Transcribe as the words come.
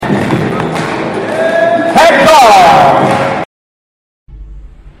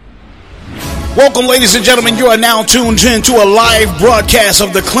Welcome, ladies and gentlemen. You are now tuned in to a live broadcast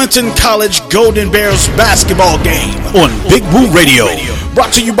of the Clinton College Golden Bears basketball game on Big Woo Radio.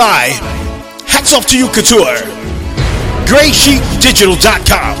 Brought to you by Hats Off to You Couture,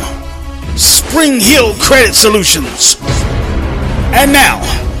 GraySheetDigital.com, Spring Hill Credit Solutions. And now,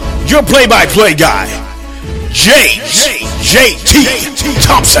 your play-by-play guy, JT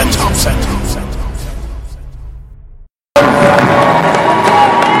Thompson.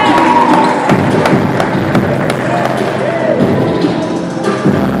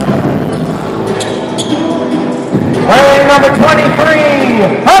 Playing number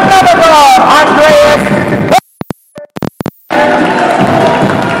 23, another guard, Andreas.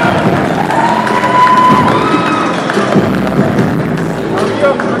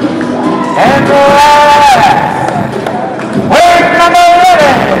 And last, playing number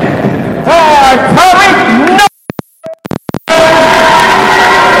 11, Tariq No.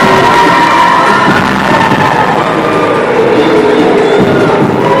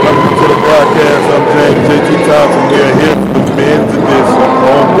 Welcome to the broadcast. I'm JT Thompson. We are here for the men's edition,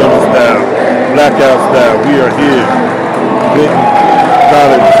 homecoming style, blackout style. We are here. Clinton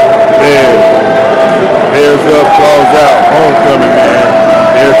College Bears. Bears up, balls out, homecoming, man.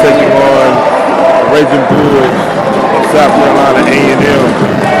 They're taking on Ragin Bulls of South Carolina A&M.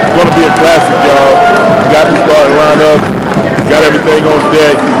 It's going to be a classic, y'all. We got the starting lineup. Got everything on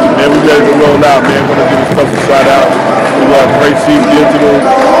deck. Man, we ready to roll out, man. We're going to give a special shout out to Great Sheet Digital,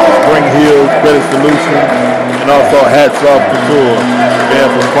 Spring Hill Credit Solutions, and also Hats Off Couture, man,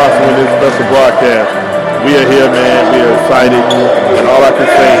 for sponsoring this special broadcast. We are here, man. We are excited. And all I can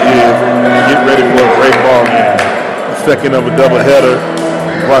say is get ready for a great ball game. The second of a doubleheader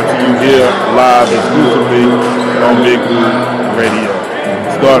brought to you here live exclusively on Big Woo Radio.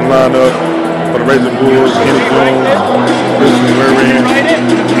 Starting lineup for the Ragin Bulls: Kenny Jones, Christian Ragin,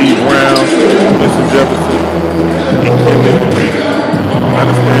 Steve Brown, Mr. Jefferson, and Kevin Reed.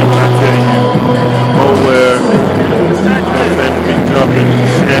 Understand when I tell you, nowhere, we'll be jumping,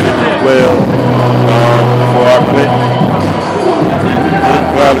 Shannon as well, for our Clinton.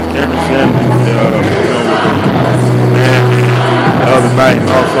 College, Cameron Shannon, the other night, and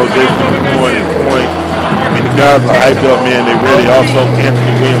also Jason McCoy at point. I mean, the guys are hyped up, man. They ready. Also,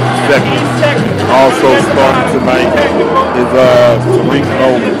 Anthony Williams second. Also starting tonight is Tariq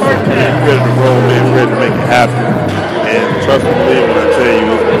Nolan. Man, ready to roll, man. Ready to make it happen. And trust me, when I tell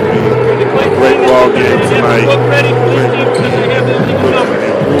you, it's going to be a great ball game tonight.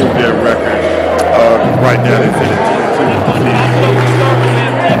 Improve their record. Right now, they're sitting 2-2.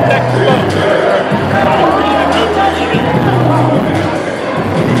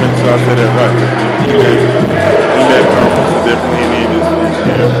 So I said that right. That conference is definitely in this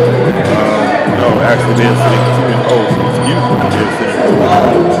year. No, actually they're sitting 2-0, so excuse me, they're sitting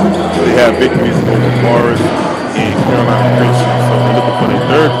 2-0. They have victories over Morris and Carolina Christian, so we're looking for their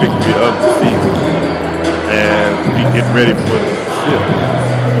third victory of the season as we get ready for the shift.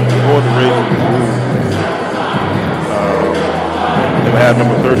 For the Ragin Bulls, they'll have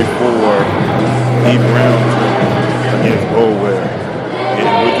number 34, E. Brown against Bowell. And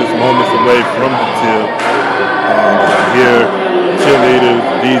we're just moments away from the tip. Here, cheerleaders,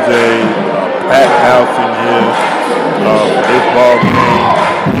 DJ, packed house in here for this ball game.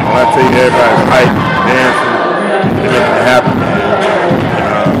 When I tell you everybody's hyped, dancing, they're making it happen, man.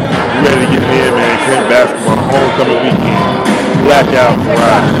 We're ready to get in, man. Clinton basketball, homecoming weekend, blackout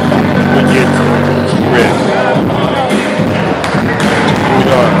Friday. We're getting ready. We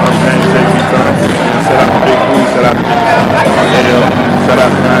are. I'm James J.T. Thompson. Shout out to Big Woo, shout out to L, shout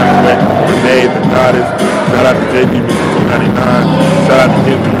out to Ryan Wet, Renee, the Goddess, shout out to JB Mr. 299, shout out to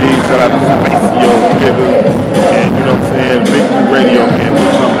MD, shout out to Spicio, Gibbons, and you know what I'm saying, Big Woo Radio, man,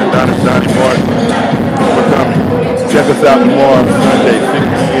 we're coming, Donnie Martin, we're coming. Check us out tomorrow, Sunday, 6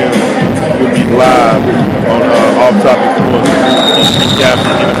 p.m. We'll be live on Off Topic Sports,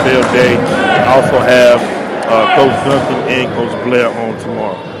 recapping NFL Day, and also have Coach Duncan and Coach Blair on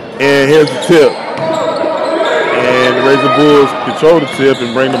tomorrow. And here's the tip. And the Ragin Bulls control the tip and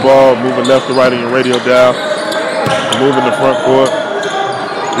bring the ball, moving left to right in your radio dial, moving the front court.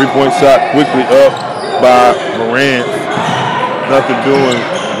 3-point shot quickly up by Morant. Nothing doing.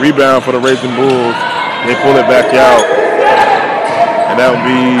 Rebound for the Ragin Bulls. They pull it back out. And that would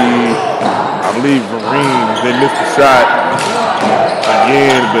be, I believe, Marine. They missed the shot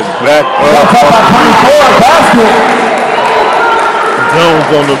again, but back up. Jones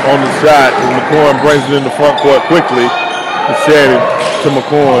on the shot, and McCoy brings it in the front court quickly to Shannon, to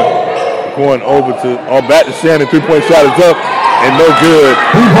McCoy. McCoy over to, back to Shannon. 3-point shot is up and no good.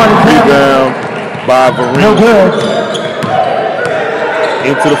 Rebound by Varine. No good.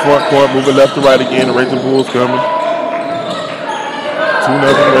 into the front court, moving left to right again. The Raging Bulls coming. 2-0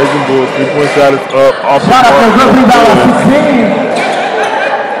 Raging Bulls. 3-point shot is up. Off the mark.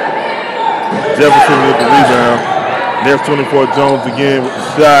 Jefferson with the rebound. There's 24 Jones again with the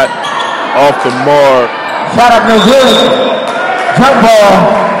shot. Off the mark. Shot up no good. Jump ball.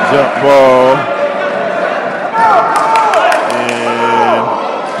 Jump ball. And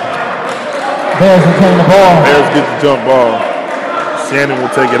Bears retain the ball. Bears get the jump ball. Shannon will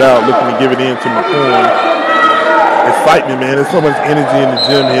take it out, looking to give it in to McCoy. Excitement, man. There's so much energy in the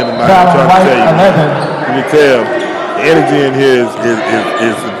gym here tonight. I'm trying to tell you. You can tell the energy in here is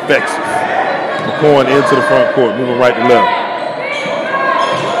infectious. McCoy into the front court, moving right to left.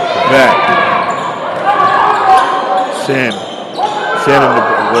 Back. Shannon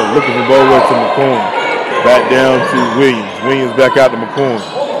looking for Bowen to McCoy. Back down to Williams. Williams back out to McCoy.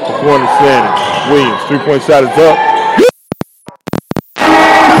 McCoy to Shannon. Williams, 3-point shot is up.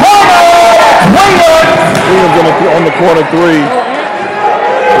 Williams on the corner three.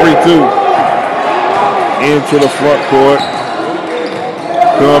 3-2. Into the front court.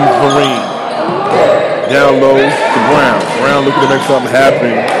 Comes Marine. Down low to Brown. Brown looking to make something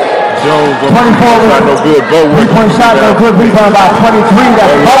happen. Jones on the shot, no good. Bowen. 3-point shot, no good. Rebound by 23.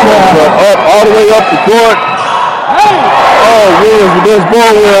 That's Bowen. Up, all the way up the court. Oh, Williams with this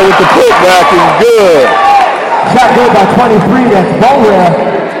Bowen with the putback is good. Shot good by 23. That's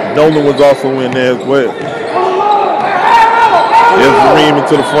Bowen. Nolan was also in there as well. There's Reem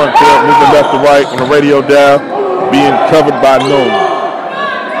into the front court, moving left to right on the radio dial, being covered by Nolan.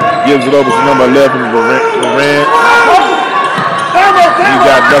 Gives it over to number 11, Durant. He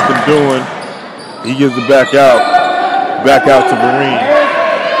got nothing doing. He gives it back out to Vereen.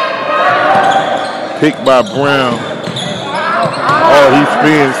 Picked by Brown. Oh, he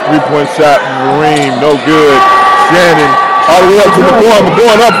spins, 3-point shot from Vereen, no good. Shannon, all the way up to the corner,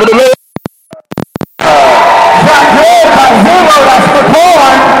 going up for the layup. Shot good by Zero. That's the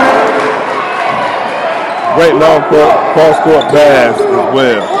point. Great long cross-court pass as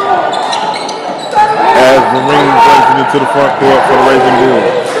well. As Marine brings it into the front court for the Raging Bulls.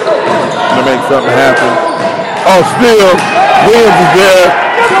 Gonna make something happen. Oh, still, Williams is there.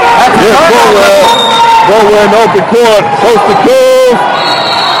 Here's Bowell in open court. Coast to coast.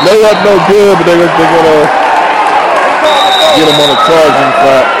 Layup no good, but they're gonna get him on a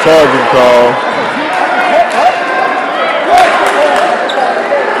charging call.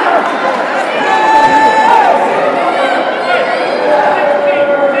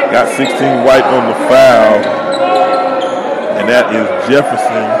 Got 16 White on the foul, and that is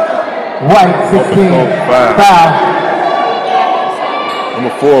Jefferson. White, 16, foul.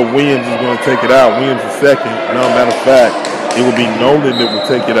 Number 4, Williams is going to take it out. Williams is second. No, matter of fact, it will be Nolan that will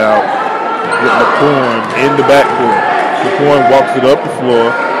take it out with McCoy in the backcourt. McCoy walks it up the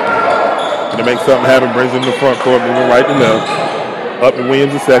floor. Going to make something happen, brings it in the front court, moving right to left. Up and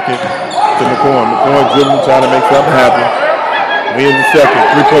Williams is second to McCoy. McCoy dribbling, trying to make something happen. Williams is second.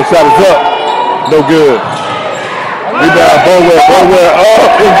 3-point shot is up. No good. Rebound, Bowen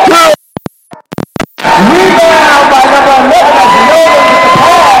up and good. Rebound by number 11. That's Nolan with the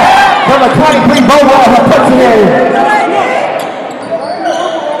ball. Number 23, Bowen puts it in.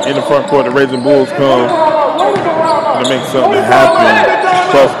 In the front court, the Raging Bulls come to make something happen.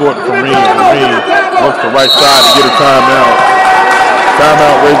 Cross court for Reed. Reed looks to right side to get a timeout.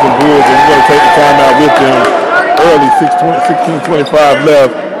 Timeout, Raging Bulls, and we're going to take the timeout with them. Early, 16:25 left.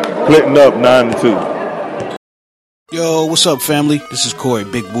 Clinton up 9-2. Yo, what's up, family? This is Corey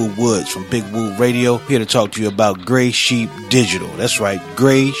Big Woo Woods from Big Woo Radio, here to talk to you about Gray Sheep Digital. That's right,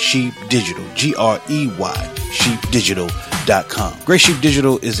 Gray Sheep Digital, Grey, sheepdigital.com. Gray Sheep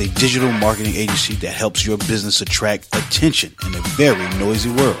Digital is a digital marketing agency that helps your business attract attention in a very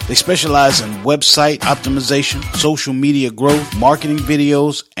noisy world. They specialize in website optimization, social media growth, marketing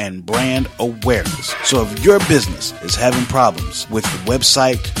videos, and brand awareness. So if your business is having problems with the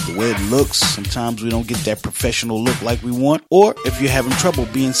website, the way it looks, sometimes we don't get that professional look like we want, or if you're having trouble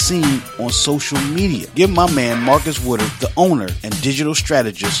being seen on social media, give my man Marcus Woodard, the owner and digital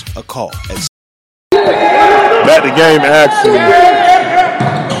strategist, a call at Back to game action.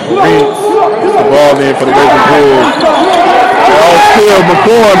 Reeds gets the ball in for the Raging Bulls. All still,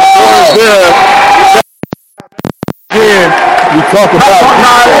 McCoy is there. Again, we talk about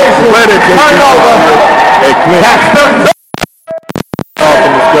credit at Clinton.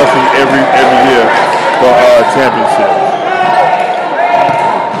 Often discussing every year for championships.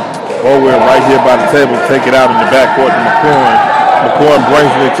 Bowen right here by the table, take it out in the backcourt to McCoy. McCoy brings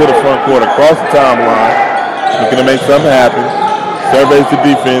it to the front court across the timeline. Looking to make something happen. Surveys the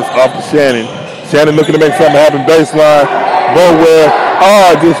defense off to Shannon. Shannon looking to make something happen. Baseline. Bowen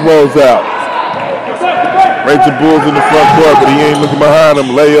Oh, just rolls out. Ragin Bulls in the front court, but he ain't looking behind him.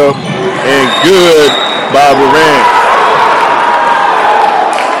 Layup and good by Ragin.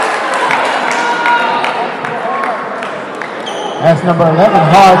 That's number 11,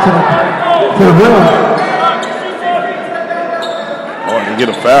 hard to the rim. Oh, they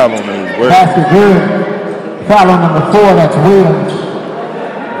get a foul on him as well. Basket good. Foul on number 4, that's Williams.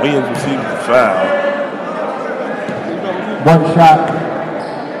 Williams receives the foul. One shot.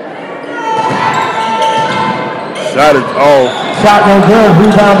 Shot is off. Shot no good.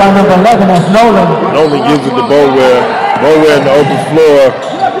 Rebound by number 11, that's Nolan. Nolan gives it to Boware. Boware in the open floor.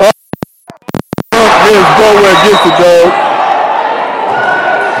 Here's Boware gets it though.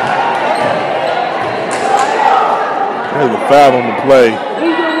 There's a foul on the play.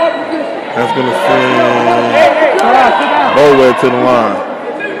 That's going to send Boware to the line.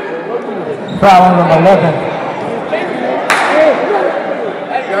 Foul on number 11.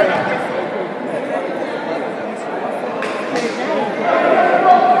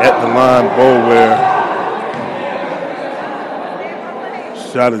 At the line, Boware.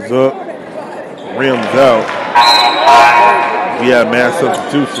 Shot is up. Rims out. We have mass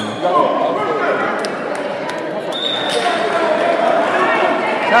substitution.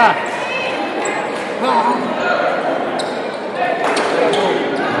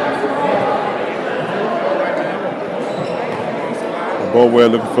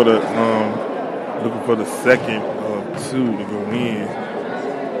 Boware looking for the second of 2 to go in.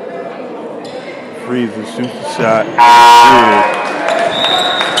 Freezer shoots the shot. Good.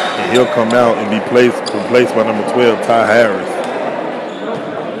 And he'll come out and be replaced by number 12, Ty Harris.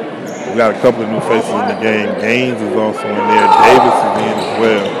 We got a couple of new faces in the game. Gaines is also in there. Davis is in as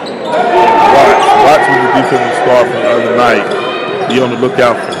well. Watch was the defensive star from the other night. Be on the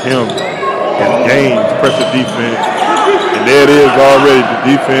lookout for him. And Gaines, pressure defense. And there it is already,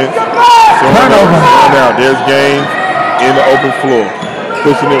 the defense. Now there's Gaines in the open floor.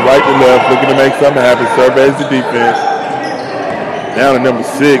 Pushing it right to left, looking to make something happen. Surveys the defense. Down to number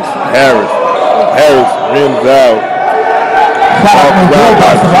 6, Harris. Harris rims out.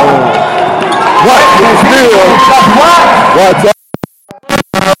 Watch out.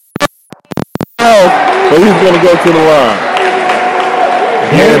 So he's going to go to the line.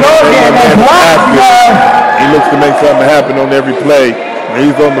 He looks to make something happen on every play. When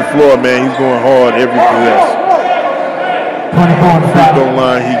he's on the floor, man, he's going hard every possession. Free throw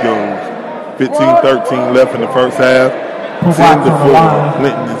line he goes. 15-13 left in the first half. 10-4.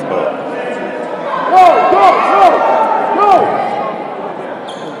 Clinton is up.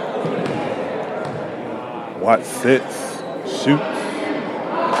 Watt sets, shoots,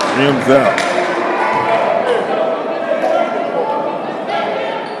 rims out.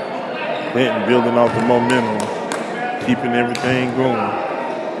 Clinton building off the momentum, keeping everything going.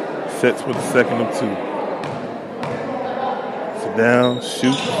 Sets for the second of 2. Sit down,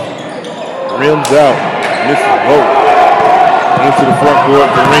 shoots, rims out, misses both. Into the front court,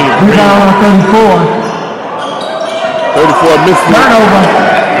 the ring. Rebound on 34. 34 misses. Turnover.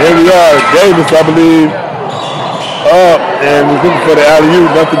 Here we are, Davis, I believe. Up, and we're looking for the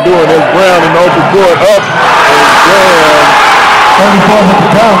alley-oop. Nothing doing. There's Brown in the open court. Up, and down. 34 with the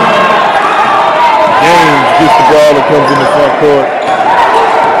dunk. Gaines gets the ball and comes in the front court.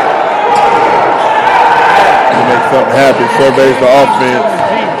 To make something happen. Surveys the offense.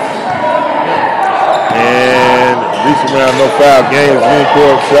 And reach around, no foul. Gaines,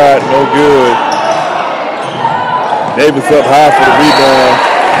 mid-court shot, no good. Davis up high for the rebound.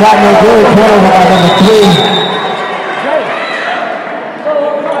 Shot no good. Turnover by number 3.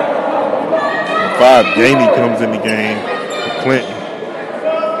 5, Gainey comes in the game for Clinton.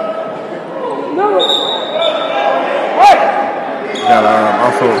 Got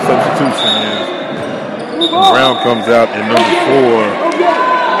also a substitution in. Brown comes out and number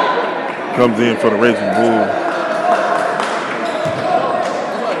 4 comes in for the Ragin Bulls.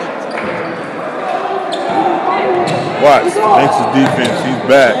 Watts makes his defense. He's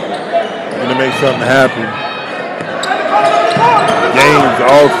back. Going to make something happen. Gaines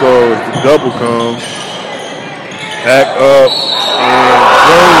also, as the double comes, back up, and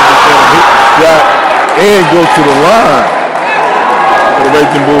Jones is going to hit the shot and go to the line for the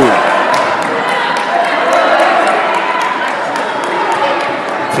Ragin Bulls.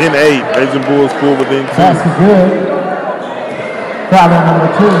 10-8, Ragin Bulls score within 2. That's good. Foul on number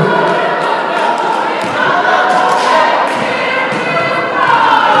 2.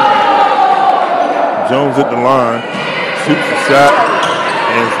 Jones at the line. Shoots the shot,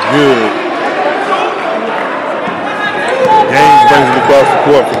 and it's good. Gaines brings it across the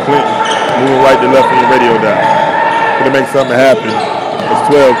court for Clinton. Moving right to left on the radio dial. Gonna make something happen. That's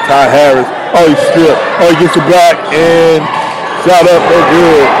 12. Ty Harris. Oh, he stripped. Oh, he gets it back and shot up. No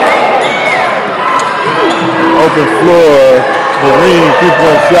good. Open floor. Marine,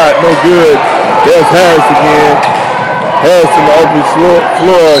 3-point shot. No good. There's Harris again. Harris in the open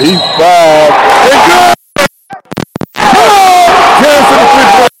floor. He's 5. And good! Harris in the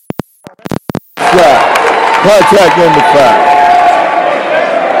 3-point shot. Contact number 5.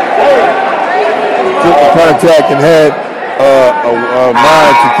 Took the contact and had a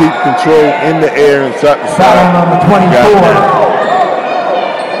mind to keep control in the air and shot the shot. Foul number 24.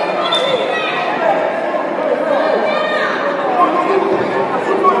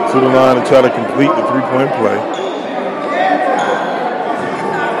 To the line and try to complete the 3-point play.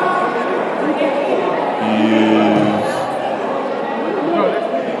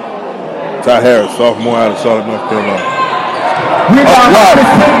 Ty Harris, sophomore out of Charlotte, North Carolina. Rebound number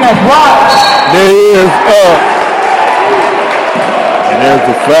 15, that's blocked. There he is up. And there's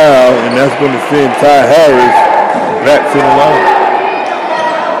the foul, and that's going to send Ty Harris back to the line.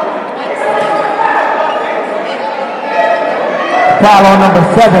 Foul on number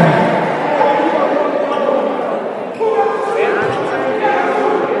 7.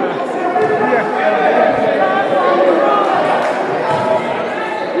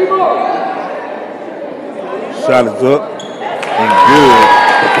 Shot is up and good.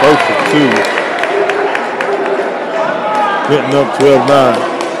 The first of 2. Clinton up 12-9.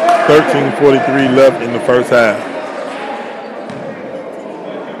 13:43 left in the first half.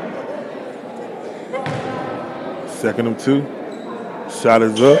 Second of 2. Shot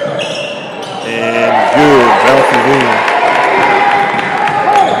is up and good. Bounces in.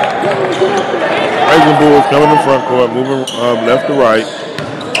 Ragin Bulls coming in front court, moving left to right.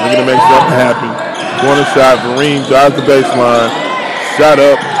 Looking to make something happen. Corner shot. Vereen drives the baseline. Shot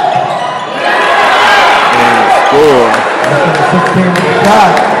up and score.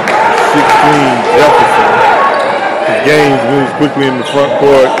 16 Jefferson. The Gaines moves quickly in the front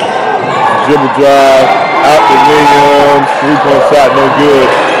court. Dribble drive. Out to Williams. 3-point shot. No good.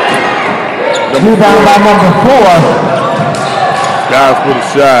 Rebound by number 4. Guys for the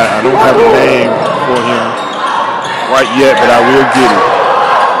shot. I don't have a name for him right yet, but I will get it.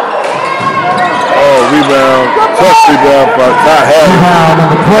 Oh, rebound. Tough rebound by Ty Harris. Rebound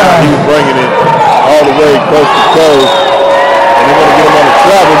number 12. He's bringing it all the way coast to coast. And they're going to get him on the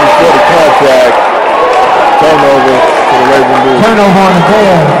travel before the contact. Turnover for the Ragin Bulls. Turnover on the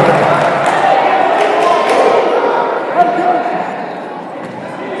ball.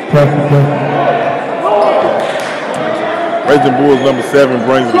 Ragin Bulls number 7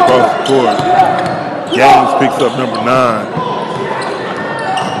 brings it across the court. Gaines picks up number 9.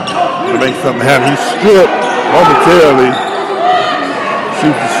 To make something happen. He stripped momentarily.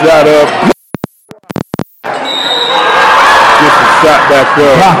 Shoots the shot up. Gets the shot back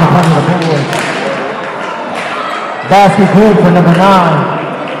up. Basket good for number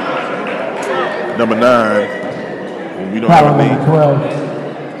 9. Number 9. We don't have a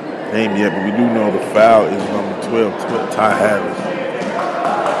name yet, but we do know the foul is number 12, Ty Harris.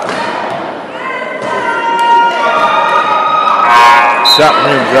 Shot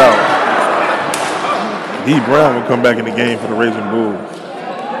rims out. D. Brown will come back in the game for the Ragin Bulls.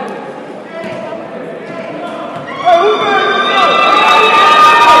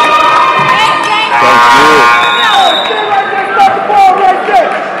 That's good.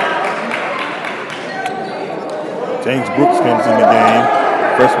 James Brooks comes in the game.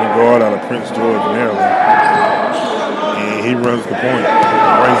 Freshman guard out of Prince George, Maryland. And he runs the point.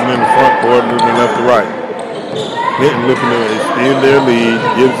 Brings it in the front court, moving left to right. Clinton looking to extend their lead,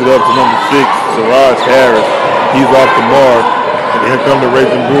 gives it up to number 6, Siraj Harris. He's off the mark, and here come the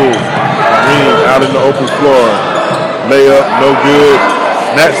Ragin Bulls. Green out in the open floor. Layup, no good.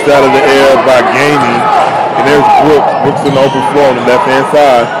 Snatched out of the air by Gainey. And there's Brooks. Brooks in the open floor on the left-hand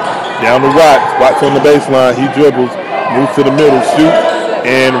side. Down to Watts. Watts on the baseline. He dribbles, moves to the middle, shoots,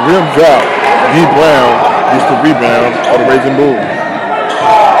 and rims out. D. Brown gets the rebound for the Ragin Bulls.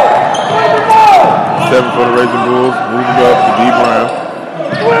 7 for the Ragin Bulls, moving up to D. Brown.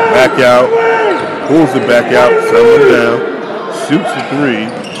 Back out, pulls it back out, settling down, shoots the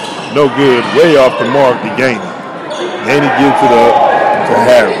 3, no good, way off the mark to Gainey. Gainey gives it up to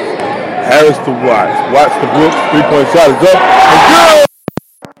Harris. Harris to Watts. Watts to Brooks, 3-point shot is up, and good!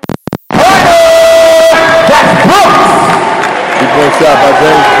 That's Brooks! 3-point shot by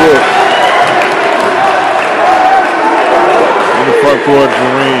James Brooks. In the front court,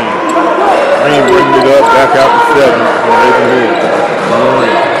 Green. Green bringing it up, back out to 7 for Ragin Bulls.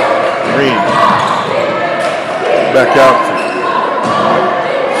 Green. Back out to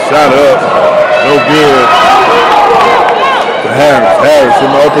shot up, no good. To Harris in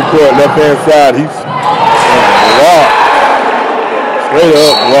the open court, left hand side. He's blocked. Straight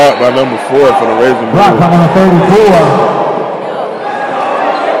up blocked by number 4 for the Ragin Bulls. Blocked by number 34.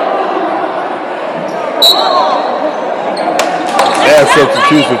 Bad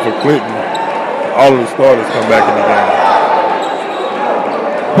substitution for Clinton. All of the starters come back in the game.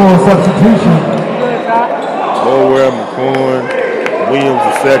 Full substitution. Lowell, McCoy, Williams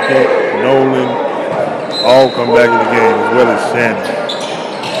the second, Nolan, all come back in the game, as well as Shannon.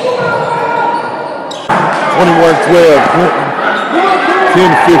 21-12, Clinton.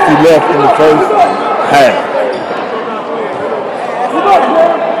 10:50 left in the first half.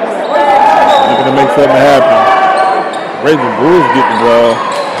 Looking to make something happen. Ragin Bulls get the ball.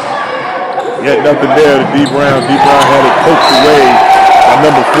 Yet nothing there to D. Brown. D. Brown had it poked away by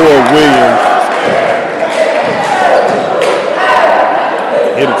number 4, Williams.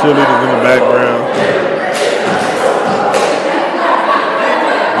 Hear the cheerleaders in the background.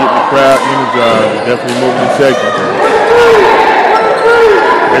 Getting the crowd energized. Definitely moving and shaking.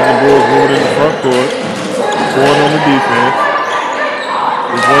 Ragin Bulls moving in the front court. Going on the defense.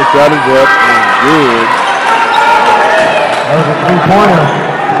 This one shot is up and good. That was a 3-pointer.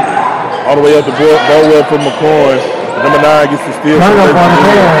 All the way up the ball well from McCoy. Number 9 gets the steal. Turn up on the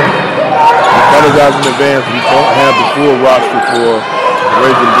man. Apologize in advance. We don't have the full roster for the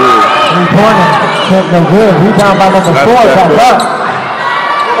Ragin Bulls. 3-pointer. No good. Rebound by number 4. Back up.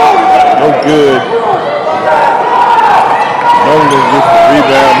 No good. Nolan gets the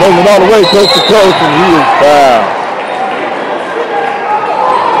rebound. Nolan all the way coast to coast, and he is fouled.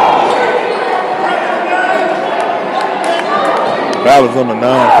 Foul is number 9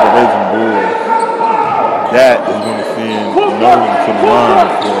 for the Ragin Bulls. That is going to send Nolan to the line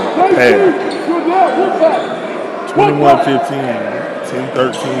for a pass. 21-15,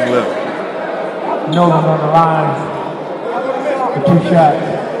 10-13 left. Nolan on the line for 2 shots.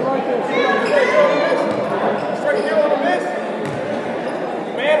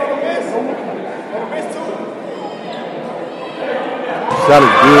 Shot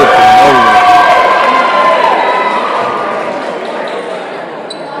is good for Nolan.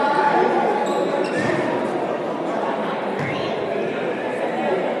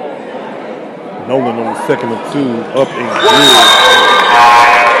 Nolan on the second of 2, up and good.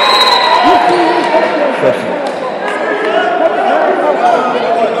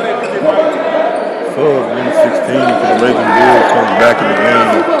 Sub number 16 for the Ragin Bulls comes back in the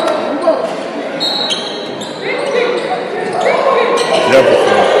game.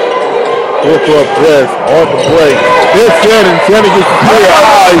 Jefferson. Full court press, on the break. There's Shannon. Shannon gets the play.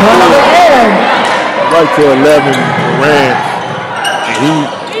 Right to 11, Durant. And he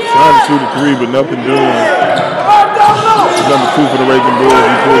trying to shoot a 3, but nothing doing. Number 2 for the Ragin Bulls.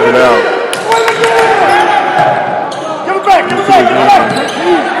 He pulls it out. Give it back. Give it back.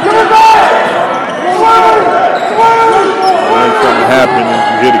 Give it back. Make something happen as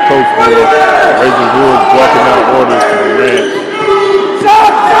you hear the coach for Ragin Bulls walking out orders to Durant.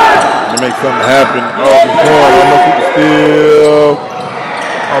 To make something happen. Oh, the corner. Almost with the steal.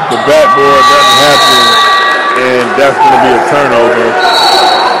 Off the backboard. Nothing happened. And that's going to be a turnover.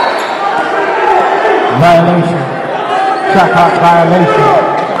 Violation. Shot clock violation.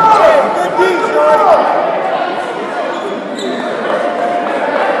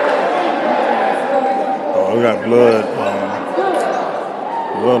 Oh, we got blood.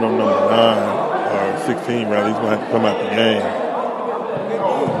 Blood on number 9 or 16 rather. He's going to have to come out the game.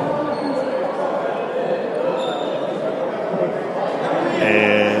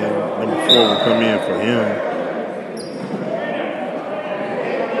 And number 4 will come in for him.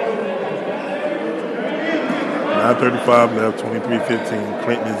 .35 left, 23-15.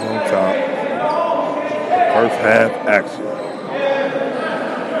 Clinton is on top. First half action.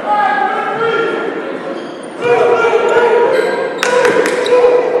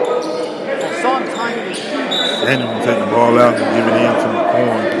 Shannon will take the ball out and give it in to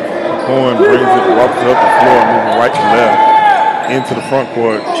McCoy. McCoy brings it, walks it up the floor, moving right to left. Into the front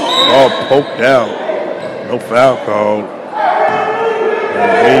court. Ball poked out. No foul called. And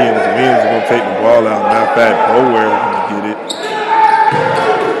Williams is going to take the ball out. Matter of fact, Bower is going to get it.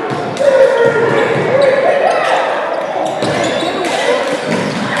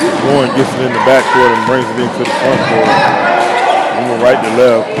 Warren gets it in the backcourt and brings it into the front court. Moving right to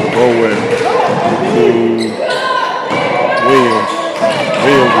left. Bower to Williams.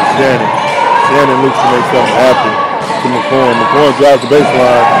 Williams to Shannon. Shannon looks to make something happen to McCoy. McCoy drives the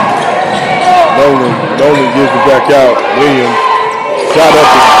baseline. Nolan gives it back out. Williams. Shot up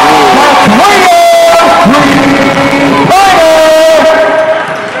and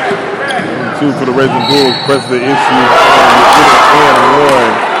good. 2 for the Ragin Bulls. Press the issue and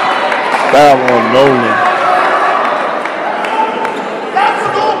one. Foul on Nolan.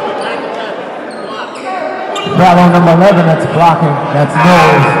 Foul on number 11, that's blocking. That's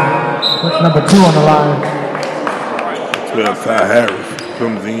Knowles. That's number 2 on the line. 12, Ty Harris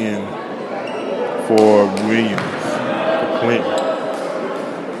comes in for Williams, for Clinton.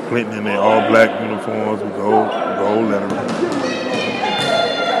 Clinton in their all-black uniforms with gold lettering.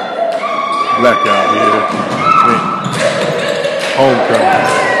 Blackout here. Clinton.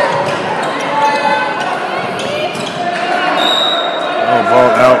 Homecoming.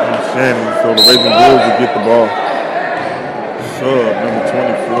 Ball out from Shannon, so the Ragin Bulls will get the ball. Sub number 24,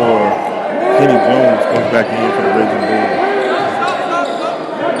 Kenny Jones comes back in for the Ragin Bulls.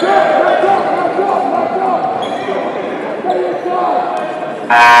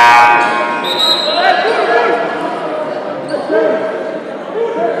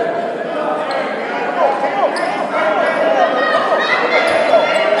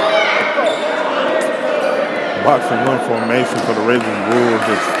 Box and run formation for the Ragin Bulls.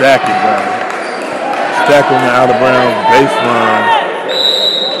 Just stack it, guys. Stack on the out of bounds baseline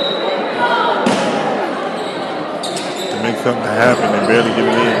to make something happen. They're barely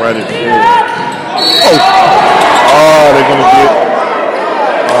getting in right at the end. Oh, they're gonna get.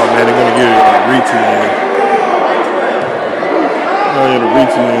 Oh man, they're gonna get a reach in. Oh yeah, the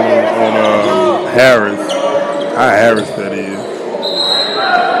reach in on Harris. How Harris that is.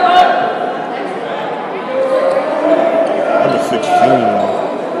 16,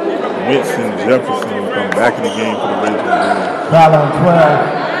 Winston Jefferson will come back in the game for the Ragin Bulls. Foul on 12.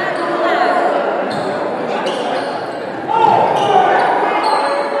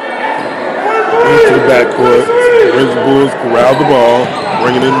 Into the backcourt. Ragin Bulls corral the ball,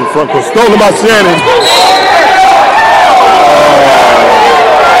 bring it in the front court. Stolen by Shannon.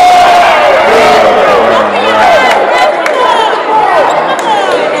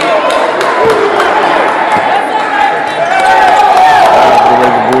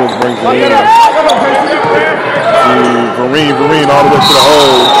 Vereen all the way to the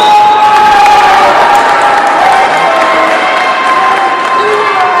hole.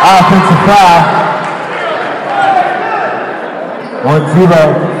 Offensive foul. 1-0.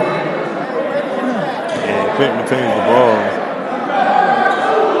 And Clinton retains the ball.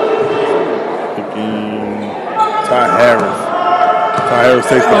 Picking Ty Harris. Ty Harris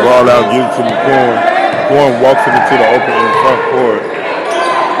takes the ball out, gives it to McCorn. McCorn walks it into the open in the front court.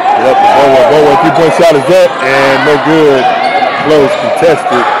 Up to Bowen. 3-point shot is up and no good. Close,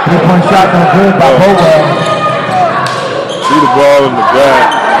 contested. 3-point shot no good by Bowen. See the ball in the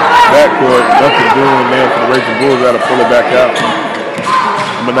backcourt. Nothing doing there for the Ragin Bulls. Got to pull it back out.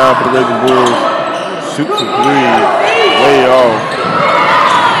 Number 9 for the Ragin Bulls. Shoots a 3. Way off.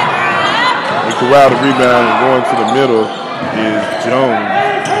 They corral the rebound and going to the middle is Jones.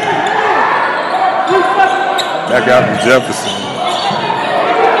 Back out to Jefferson.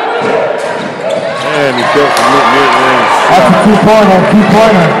 And he took the mid-range. That's a two-pointer.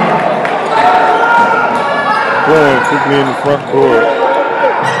 Going quickly in the front court.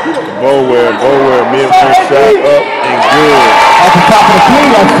 Bower, mid-range shot up and good. At the top of the key,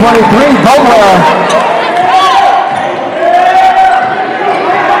 that's 23, Bower.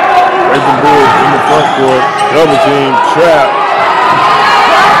 Ragin Bulls in the front court. Double team, trap.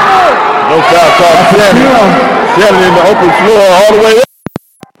 No foul call. Shannon in the open floor all the way up.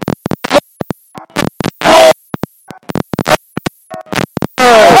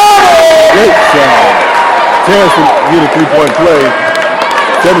 Great shot. Chance to get a 3-point play.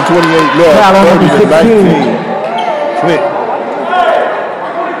 7:28 left. 30-19. Clint.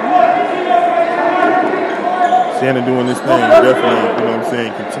 Shannon doing this thing, definitely, you know what I'm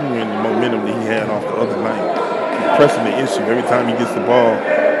saying, continuing the momentum that he had off the other night. He's pressing the issue every time he gets the ball,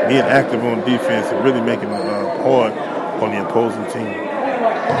 being active on defense and really making it hard on the opposing team.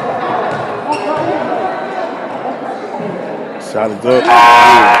 Shot is up.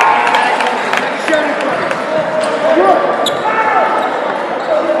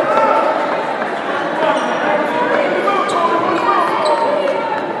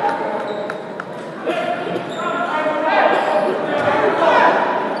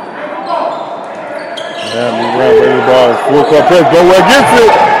 Full court press, Bower gets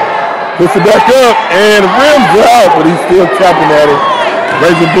it, puts it back up, and rims out, but he's still tapping at it.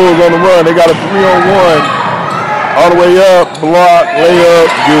 Ragin Bulls on the run. They got a 3-on-1. All the way up, block, layup,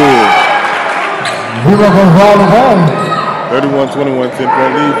 good. Zero goes all the way. 31-21,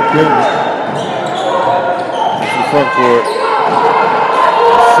 10-point lead for Clinton. It's the front court.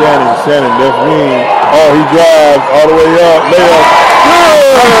 Shannon, left wing. Oh, he drives all the way up, layup,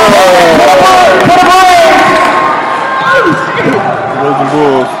 good!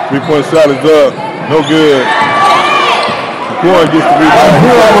 Three-point shot is up. No good. McCoy gets the rebound.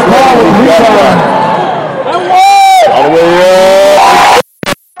 All the way up.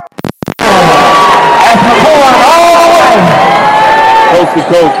 Coast to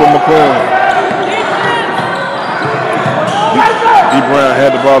coast from McCoy. D. Brown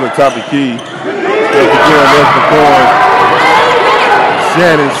had the ball at the top of the key. There's McCoy.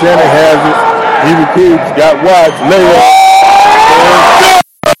 Shannon has it. He recruits. Got Watts. Layup.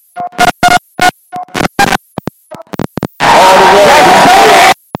 All the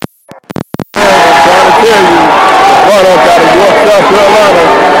way. I'm trying to tell you, Waterhouse out of York, South Carolina,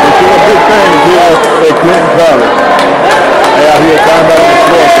 is doing big things here at Clinton College. Hey, out here, timeout on the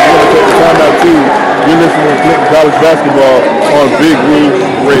floor. So we're going to take the timeout too. You're listening to Clinton College basketball on Big Woo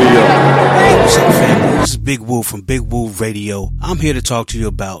Radio. What's up, family? This is Big Woo from Big Woo Radio. I'm here to talk to you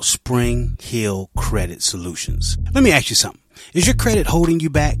about Spring Hill Credit Solutions. Let me ask you something. Is your credit holding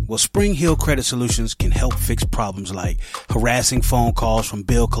you back? Well, Spring Hill Credit Solutions can help fix problems like harassing phone calls from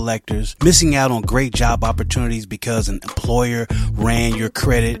bill collectors, missing out on great job opportunities because an employer ran your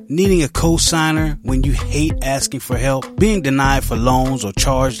credit, needing a co-signer when you hate asking for help, being denied for loans or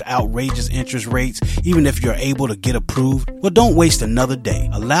charged outrageous interest rates even if you're able to get approved. Well, don't waste another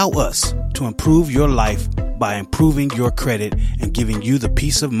day. Allow us to improve your life by improving your credit and giving you the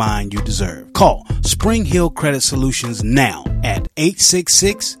peace of mind you deserve. Call Spring Hill Credit Solutions now at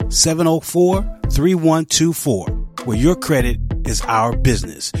 866-704-3124, where your credit is our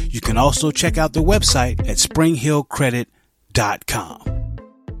business. You can also check out their website at springhillcredit.com.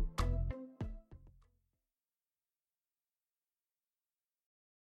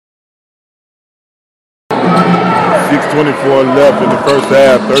 6:24 left in the first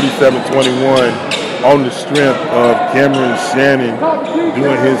half, 37-21 on the strength of Cameron Shannon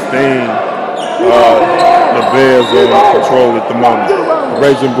doing his thing. The Bears are in control at the moment. The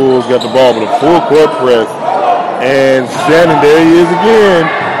Ragin Bulls got the ball with a full court press. And Shannon, there he is again.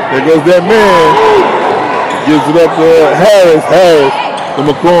 There goes that man. Gives it up to Harris to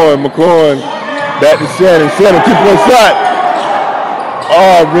McCoy, back to Shannon. Shannon, 2-point shot.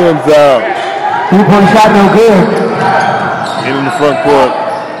 Oh, rims out. 3-point shot, no good. In the front court.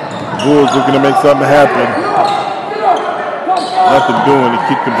 Bulls looking to make something happen. Nothing doing. He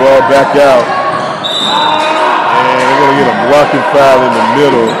kicked the ball back out. And they're going to get a blocking foul in the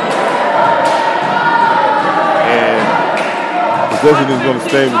middle. And possession is going to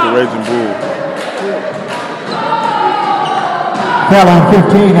stay with the Ragin Bulls. Foul on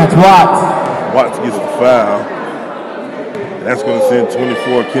 15, that's Watts. Watts gets the foul. That's going to send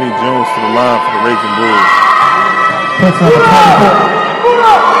 24 Kenny Jones to the line for the Ragin Bulls. That's number 24.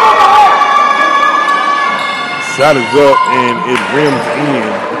 Shot is up and it rims in.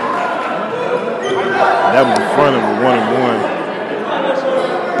 That was the front of the 1-and-1.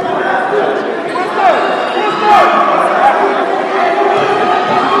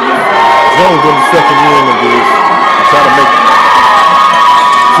 Jones on the second end of this. Trying to make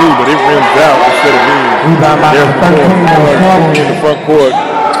two, but it rims out instead of in. There's McCoy in the front court.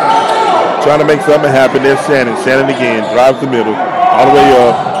 Trying to make something happen. There's Shannon. Shannon again. Drives the middle. All the way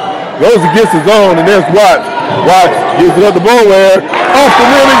up. Goes against his own, and there's Watts. Watts gives it up to Boulware. Off the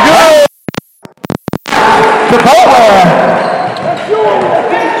rim and goes! To Boulware.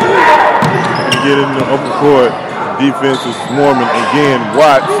 Get in the open court. Defense is swarming again.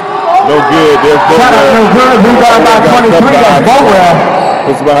 Watts. No good. There's Boulware. No good. Rebound by 23. That's Boulware.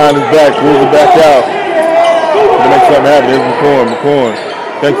 Puts it behind his back. Pulls it back out. To make something happen. There's McCoy.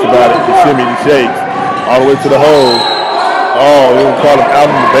 Thinks about it. He shimmy. He shakes. All the way to the hole. Oh, they call him out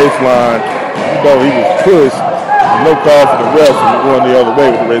on the baseline. You know, he was pushed. No call for the rest, and he's going the other way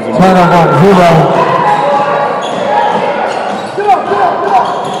with the Ragin Bulls.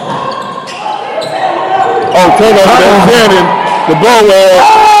 Oh, turnover. That's Shannon. The Boulware.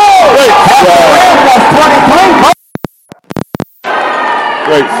 Great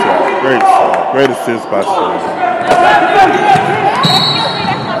shot. Great shot. Great assist by Shannon.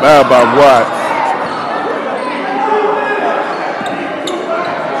 Foul by Watts.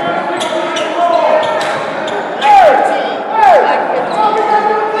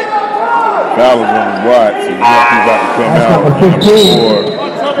 Foul is on Watts, and he's about to come out. Or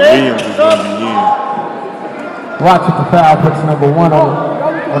Williams is going to be in. Watts with the foul puts number 1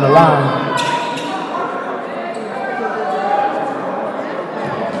 on the line.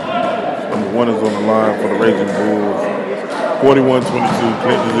 Number 1 is on the line for the Ragin Bulls. 41-22,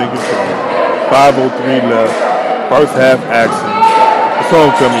 Clinton's in control. 5:03 left. First half action. It's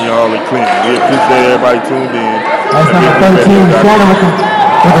homecoming, y'all, at Clinton. We appreciate everybody tuned in. That's number 13, Shannon with the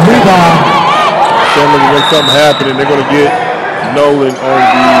rebound. Shannon will make something happen, and they're going to get Nolan on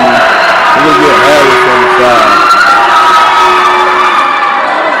we're going to get Harris on the side.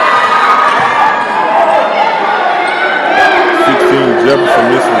 Jefferson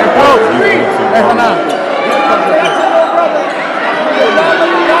missing the ball.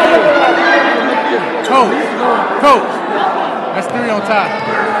 Coach, that's 3 on top.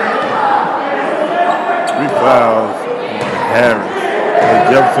 3 fouls on Harris. And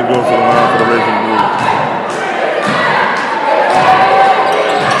Jefferson goes to the line for the Ragin Bulls.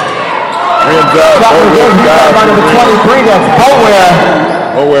 Rims out. By number 23, that's Boware.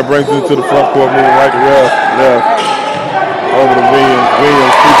 Boware brings it to the front court, moving right to left. Over to Williams.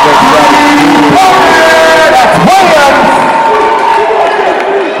 Williams, 3-point shot. That's Williams.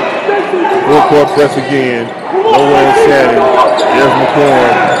 Full court press again. Nowhere in Shannon. There's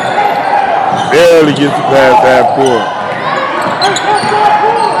McCorn. Barely gets the pass half court.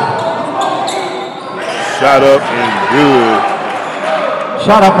 Shot up and good.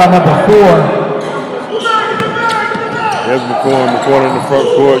 Shot up by number 4. There's McCorn. McCorn in the front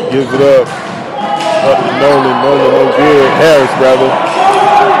court. Gives it up. Up to Nolan. Nolan no good. Harris rather.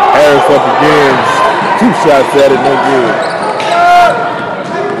 Harris up again. 2 shots at it, no good.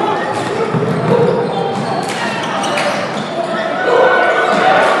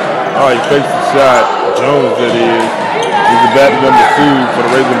 Oh, he fakes the shot. Jones, that is. He's the back number 2 for the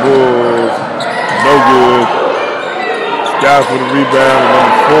Ragin Bulls. No good. Sky for the rebound. And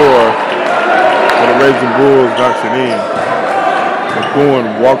number 4 for the Ragin Bulls knocks it in. McCorn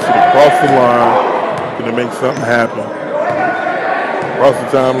walks it across the line. Gonna make something happen. Across the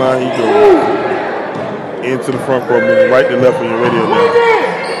timeline, he goes into the front court, moving right to left on your radio now.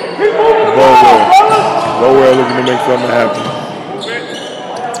 Boware looking to make something happen.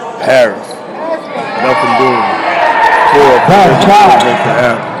 Harris, nothing doing. 4 makes it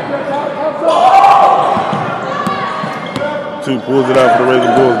happen. 2 pulls it out for the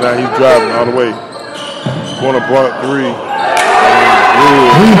Ragin Bulls. Now he's driving all the way. Corner block 3.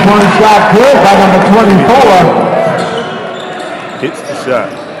 3-point shot good by number 24. Hits the shot.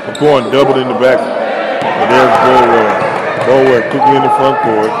 McCorn doubled in the back. And there's Boware. Boware quickly in the front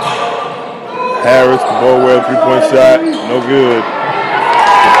court. Harris to Boware, 3-point shot. No good.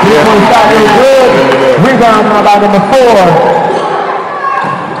 3-point shot no good. Rebound now by number 4.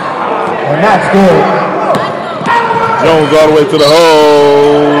 And that's good. Jones all the way to the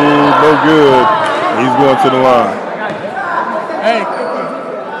hole. No good. He's going to the line. Hey.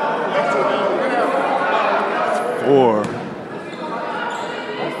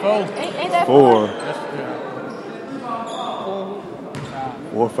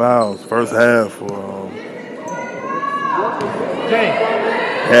 4 fouls. First half for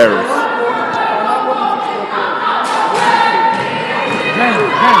Harris.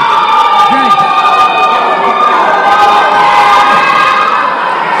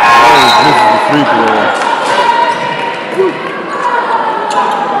 This is the free throw.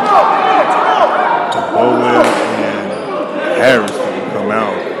 Bowler and Harris will come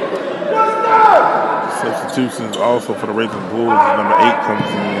out. Substitutions also for the Ragin Bulls. Number 8 comes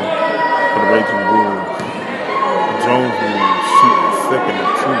in for the Ragin Bulls. Jones will shoot the second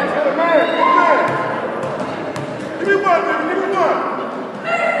and 2.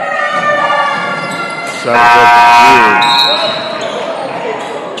 Shot is up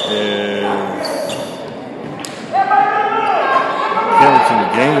is Carrington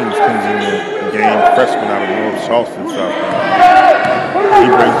Gaines comes in there. Gaines, freshman out of North Charleston, South Carolina. He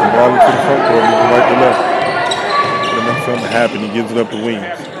brings the ball into the front court, moving right to left. To make something happen, he gives it up to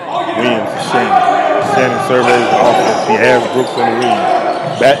Williams. Williams to Shannon. Shannon surveys the offense. He has Brooks on the wing.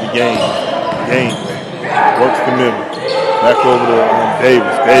 Back to Gaines. Gaines works the middle. Back over to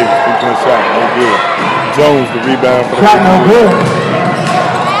Davis. Davis, 3-point shot, no good. Jones, the rebound for the shot no good.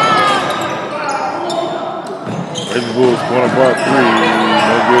 Ragin Bulls, corner block 3,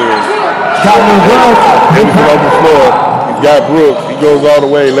 no good. Shot no good. Henderson on the floor. He's got Brooks. He goes all the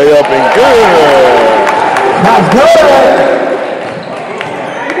way. Layup and good. That's good.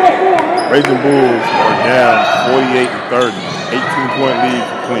 Ragin Bulls are down 48-30. 18-point lead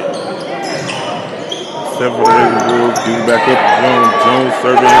for Clinton. 7 for the Ragin Bulls. Give it back up to Jones. Jones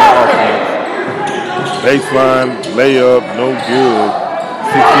surveying the offense. Baseline, layup, no good.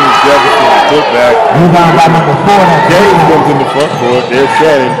 16 Jefferson, put back. Rebound by number 4. Gaines comes in the front court. There's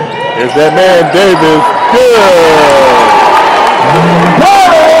Shannon. There's that man, Davis. Good.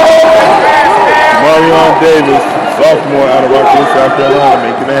 Marion Davis, sophomore out of Rockville, South Carolina,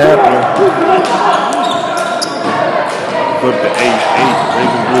 making it happen. Flip to 8-8.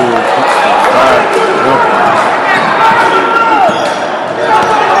 Ragin Bulls, 5-1.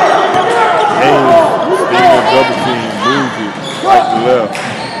 Gaines, speaking of double team, moves it.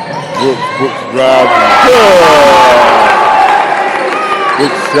 Brooks drives. Good.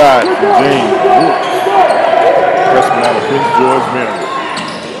 Good shot from James Brooks. Freshman out of Prince George, Maryland.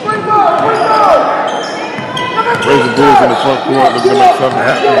 Ragin Bulls in the front court looking to make something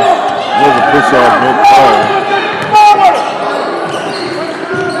happen. Was a push off, no call.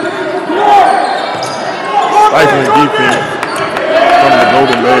 Stifling defense from the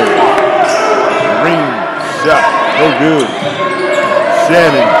Golden Bears. Green shot, no good.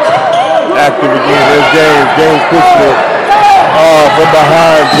 Shannon active again. There's James. James pushed it from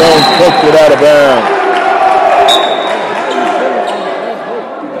behind. Jones poked it out of bounds.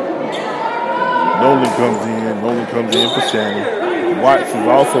 Nolan comes in. Nolan comes in for Shannon. Watts is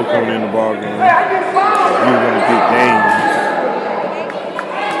also coming in the ball game. He's going to get games.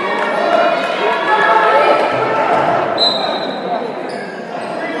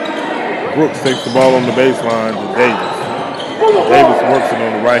 Brooks takes the ball on the baseline to Davis. Davis works it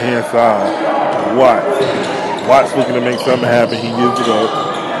on the right-hand side. Watts looking to make something happen. He gives it up.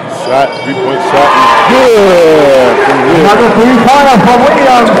 Shot, three-point shot is good. Another three-pointer for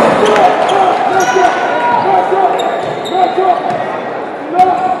Williams.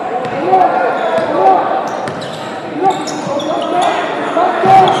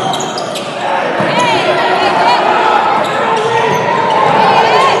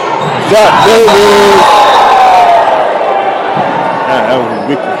 Shot, Davis. That was a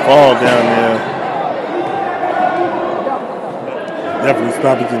wicked fall down there. Definitely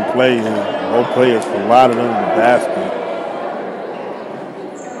stoppage in play, and both players collided under the basket.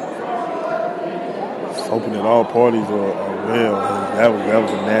 Just hoping that all parties are well. That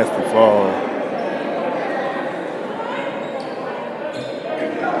was a nasty fall.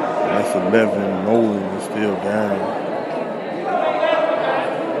 That's 11. Nolan is still down.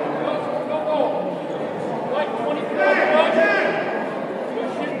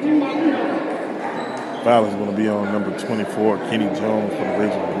 Foul is going to be on number 24, Kenny Jones for the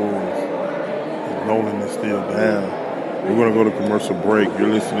Ragin Bulls. And Nolan is still down. We're going to go to commercial break.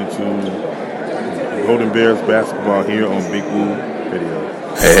 You're listening to Golden Bears basketball here on Big Woo Radio.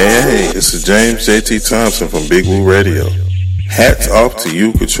 Hey, this is James J.T. Thompson from Big Woo Radio. Hats off to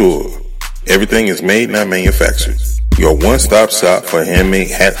you, Couture. Everything is made, not manufactured. Your one-stop shop for handmade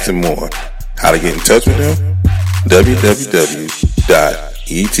hats and more. How to get in touch with them?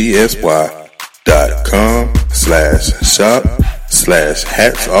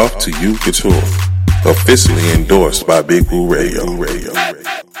 www.etsy.com/shop/hats off to you couture. Officially endorsed by Big Woo Radio.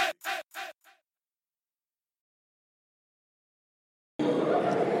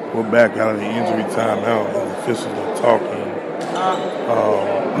 We're back out of the injury timeout, and the officials are talking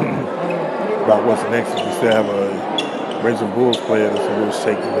about what's next. We still have a Ragin Bulls player that's a little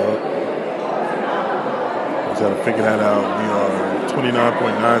shaken up. We got to figure that out. We are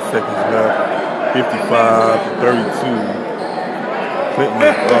 29.9 seconds left, 55-32. Clinton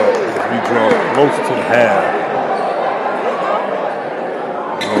is up as we draw close to the half.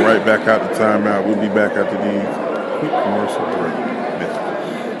 All right, back out the timeout. We'll be back after these quick commercial break.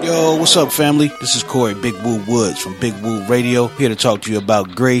 Yo, what's up, family? This is Corey Big Woo Woods from Big Woo Radio, here to talk to you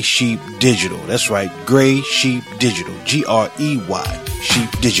about Gray Sheep Digital. That's right, Gray Sheep Digital, Grey,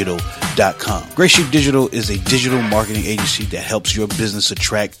 sheepdigital.com. Gray Sheep Digital is a digital marketing agency that helps your business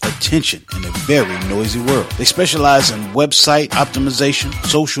attract attention in a very noisy world. They specialize in website optimization,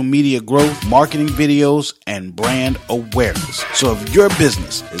 social media growth, marketing videos, and brand awareness. So if your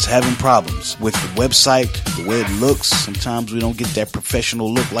business is having problems with the website, the way it looks, sometimes we don't get that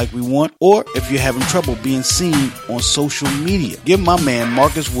professional look like we want, or if you're having trouble being seen on social media, give my man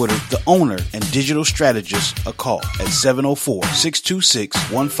Marcus Woodard, the owner and digital strategist, a call at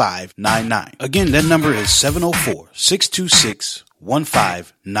 704-626-1599. Again, that number is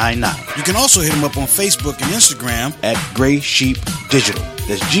 704-626-1599. You can also hit him up on Facebook and Instagram at Gray Sheep Digital.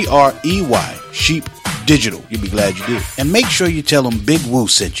 That's Grey, Sheep Digital. You'll be glad you did. And make sure you tell them Big Woo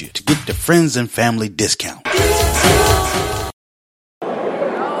sent you to get the friends and family discount.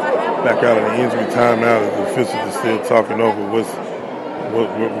 Back out of the injury timeout, the officials are still talking over what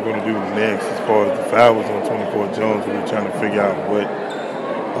we're going to do next as far as the foul was on 24 Jones. We're trying to figure out what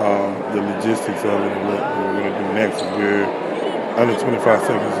the logistics of it and what we're going to do next. We're under 25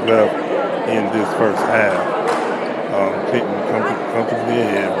 seconds left in this first half. Clinton comfortably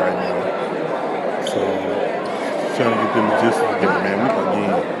ahead right now. So trying to get the logistics together, man. We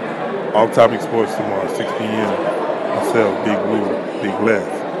again, All Topic Sports tomorrow, 6 p.m. Myself, Big Woo, Big Les,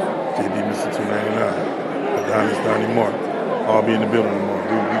 JD Mr. 299, Adonis Donnie Mark, all be in the building tomorrow.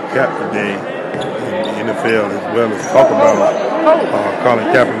 We recap the day in the NFL as well as talk about Colin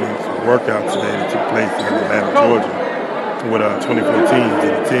Kaepernick's workout today that took place in Atlanta, Georgia, with 24 teams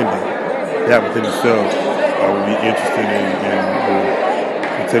in attendance. that within itself would be interesting, and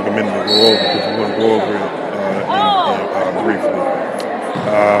we'll take a minute to go over because we want to go over it briefly.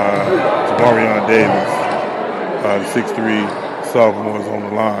 Jamarion Davis, the 6'3" sophomore, is on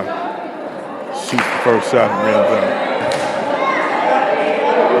the line. Shoots the first shot and runs out.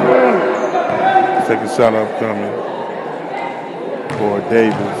 Second shot upcoming for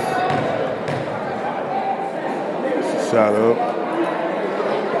Davis. Shot up.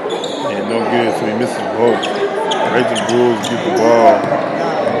 And no good, so he misses both. Ragin Bulls get the ball.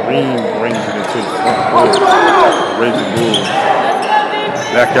 Green brings it into the front court. Ragin Bulls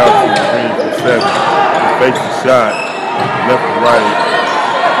back out to the Green for 7. He fakes the shot, left to right.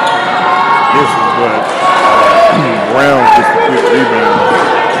 Misses, but Brown gets the quick rebound.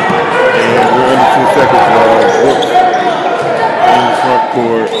 And we're under 2 seconds. Brooks in the front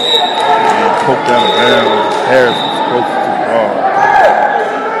court and poked out of bounds. Harris is close to the ball.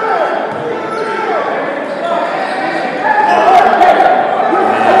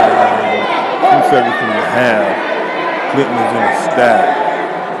 And 2 seconds from the half. Clinton is in the stack.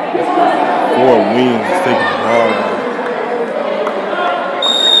 4 wings is taking the ball.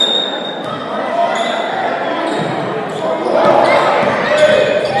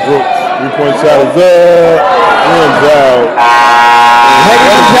 Brooks, 3-point shot is up. Ends out.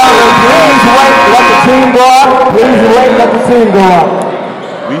 Ladies and gentlemen, please wait, let the team go up. Please wait, let the team go up.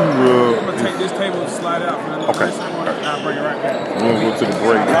 We will. I'm going to take this table and slide out. Okay. I'll bring it right back. We're going to go to the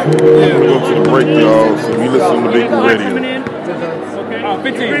break. We're going to go to the break, y'all. So we listen to Big Blue Radio. Okay.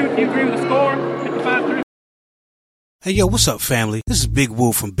 15. You agree with the score? 55-3. Hey, yo, what's up, family? This is Big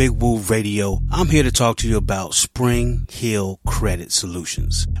Woo from Big Woo Radio. I'm here to talk to you about Spring Hill Credit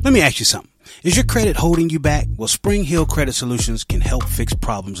Solutions. Let me ask you something. Is your credit holding you back? Well, Spring Hill Credit Solutions can help fix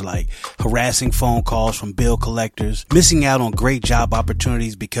problems like harassing phone calls from bill collectors, missing out on great job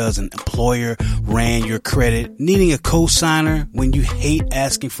opportunities because an employer ran your credit, needing a co-signer when you hate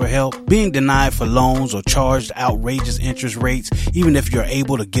asking for help, being denied for loans or charged outrageous interest rates even if you're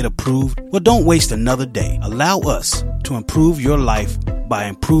able to get approved. Well, don't waste another day. Allow us to improve your life by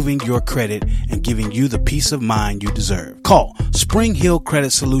improving your credit and giving you the peace of mind you deserve. Call Spring Hill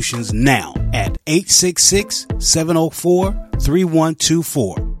Credit Solutions now at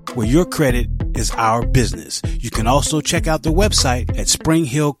 866-704-3124, where your credit is our business. You can also check out their website at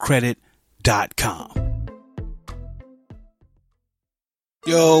springhillcredit.com.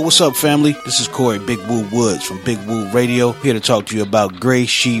 Yo, what's up, family? This is Corey Big Woo Woods from Big Woo Radio, here to talk to you about Gray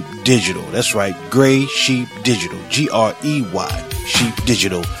Sheep Digital. That's right, Gray Sheep Digital, Grey,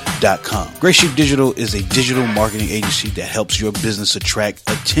 sheepdigital.com. Gray Sheep Digital is a digital marketing agency that helps your business attract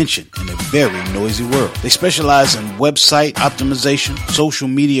attention in a very noisy world. They specialize in website optimization, social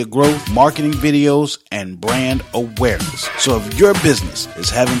media growth, marketing videos, and brand awareness. So if your business is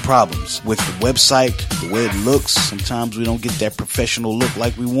having problems with the website, the way it looks, sometimes we don't get that professional look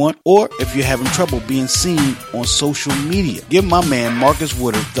like we want, or if you're having trouble being seen on social media, give my man Marcus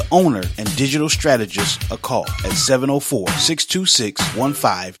Woodard, the owner and digital strategist, a call at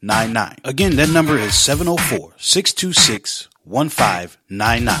 704-626-1599. Again, that number is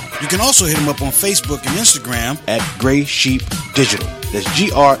 704-626-1599. You can also hit him up on Facebook and Instagram at Gray Sheep Digital. That's Grey,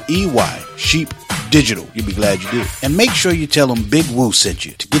 Sheep Digital. You'll be glad you did. And make sure you tell them Big Woo sent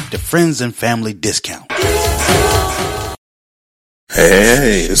you to get the friends and family discount.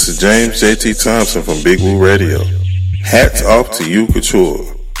 Hey, this is James JT Thompson from Big Woo Radio. Hats off to you,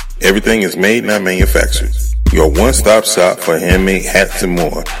 Couture. Everything is made, not manufactured. Your one-stop shop for handmade hats and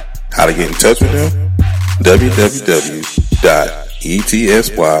more. How to get in touch with them?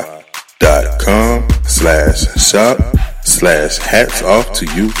 www.etsy.com/shop/hats off to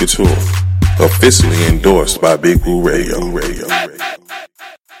you, Couture. Officially endorsed by Big Woo Radio.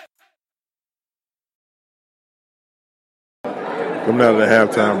 Coming out of the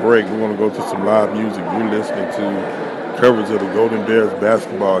halftime break, we're going to go to some live music. We're listening to coverage of the Golden Bears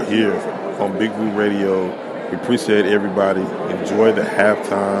basketball here on Big Woo Radio. We appreciate everybody. Enjoy the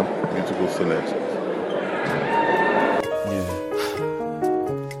halftime musical selections. Yeah.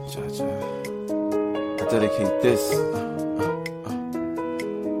 Cha-cha. I dedicate this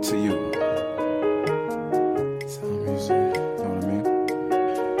to you. Sound music, you know what I mean?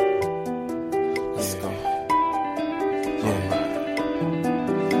 Let's go. Yeah.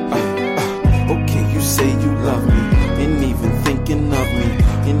 Okay, you say you love me, ain't even thinking of me,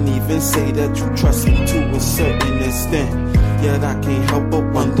 ain't even say that you trust me to a certain extent. Yet I can't help but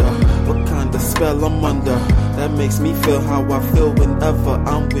wonder what kind the spell I'm under. That makes me feel how I feel whenever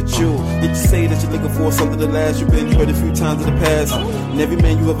I'm with you. Did you say that you're looking for something to last? You've been hurt a few times in the past, and every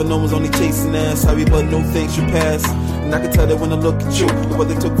man you ever known was only chasing ass. Sorry, but no thanks, you pass. And I can tell that when I look at you, what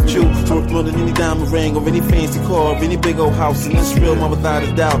they took from you, worth more than any diamond ring or any fancy car or any big old house. And that's real, man, without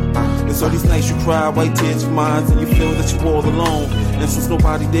a doubt. There's all these nights you cry, white tears for mine, and you feel that you're all alone. And since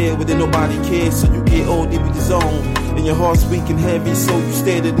nobody there, well then nobody cares, so you get old deep in your zone. And your heart's weak and heavy, so you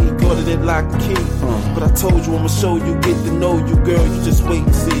steadily guarded it like a key. But I told you I'ma show you, get to know you, girl. You just wait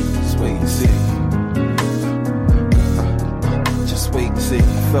and see. Just wait and see. Just wait and see.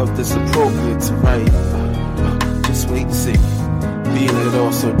 Felt this appropriate to write. Just wait and see. Being that it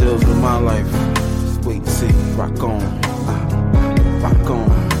also deals with my life. Just wait and see. Rock on. Rock on.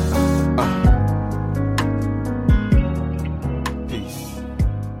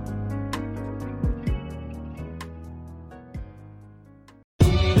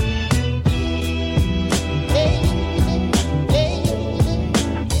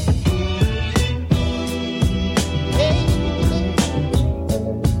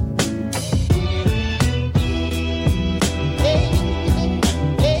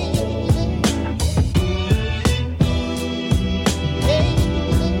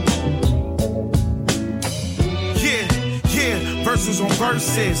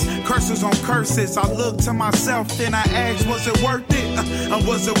 Curses on curses. I look to myself, then I ask, was it worth it?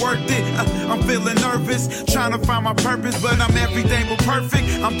 Was it worth it? I'm feeling nervous, trying to find my purpose, but I'm everything but perfect.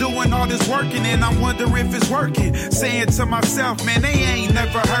 I'm doing all this working, and I'm wondering if it's working. Saying to myself, man, they ain't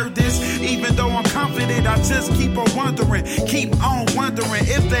never heard this. Even though I'm confident, I just keep on wondering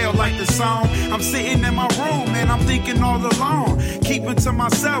if they'll like the song. I'm sitting in my room, and I'm thinking all along, keeping to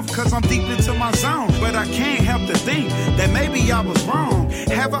myself, cause I'm deep into my zone. But I can't help to think that maybe I was wrong.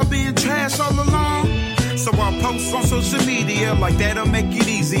 Have I been trash all along? So I post on social media, like that'll make it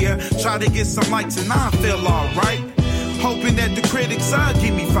easier. Try to get some likes and I feel alright. Hoping that the critics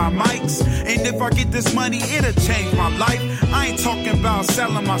give me 5 mics. And if I get this money, it'll change my life. I ain't talking about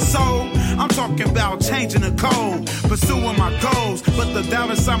selling my soul, I'm talking about changing the code, pursuing my goals. But the doubt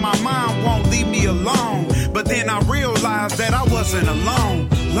inside my mind won't leave me alone. But then I realized that I wasn't alone.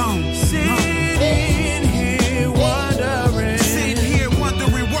 Sitting here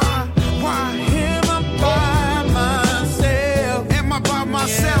wondering why am I by myself? Am I by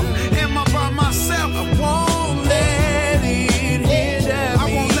myself? Am I by myself? I won't let it hinder me.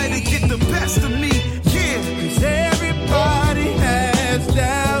 I won't let it get the best of me. Yeah, 'cause everybody has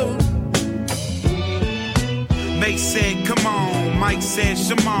doubt. Mate said, come on. Mike said,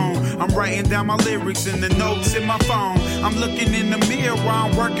 Shimon. I'm writing down my lyrics in the notes in my phone. I'm looking in the mirror while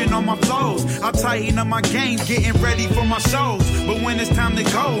I'm working on my flows. I tighten up my game, getting ready for my shows. But when it's time to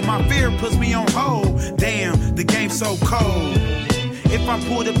go, my fear puts me on hold. Damn, the game's so cold. If I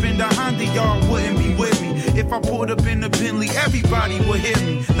pulled up in the Honda, y'all wouldn't be with me. If I pulled up in the Bentley, everybody would hear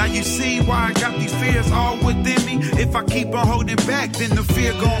me. Now you see why I got these fears all within me. If I keep on holding back, then the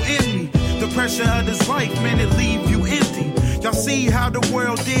fear gon' end me. The pressure of this life, man, it leave you empty. Y'all see how the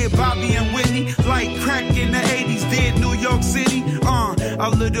world did Bobby and Whitney, like crack in the 80s did New York City. A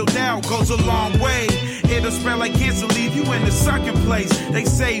little doubt goes a long way. It'll spread like cancer, leave you in the second place. They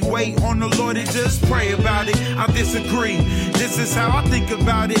say wait on the Lord and just pray about it. I disagree. This is how I think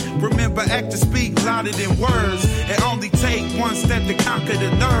about it. Remember, actions speak louder than words. It only take one step to conquer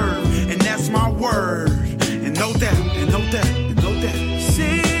the nerve, and that's my word. And no doubt, and no doubt, and no doubt.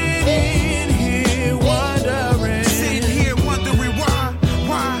 Sitting here wondering.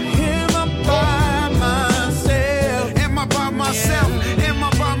 Why am I by myself? Am I by myself? Am I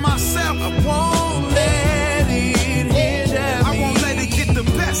by myself? I won't let it hinder me. I won't let it get the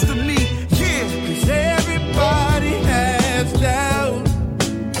best of me. Yeah, 'cause everybody has doubt.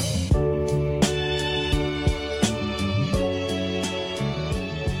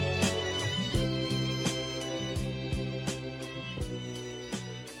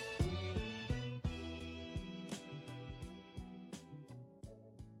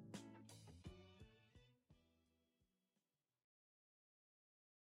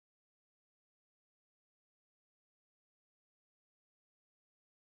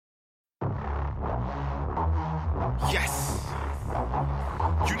 Yes,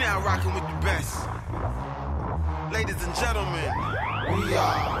 you now rocking with the best. Ladies and gentlemen, we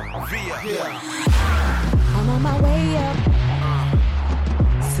are Via. I'm on my way up,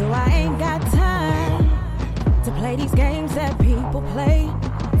 so I ain't got time to play these games that people play.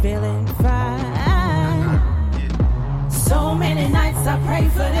 Feeling fine. So many nights I pray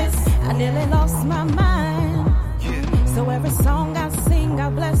for this, I nearly lost my mind. So every song I sing, I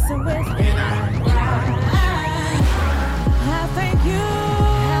bless it with. I thank you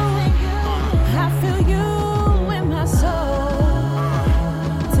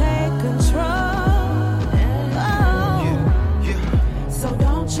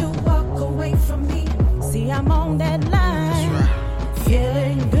I'm on that line.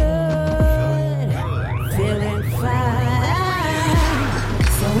 Feeling good, feeling fine.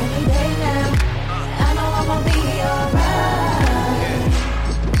 So any day now, I know I'ma be alright.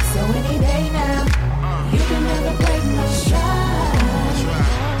 So any day now, you can never break my stride.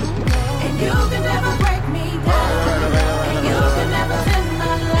 And you can never break me down. And you can never dim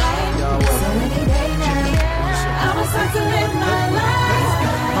my light. So any day now, I'ma start to live my life.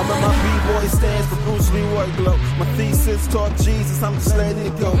 I'm in my B-boy stands for Bruce Lee white glow. My thesis taught Jesus, I'm just letting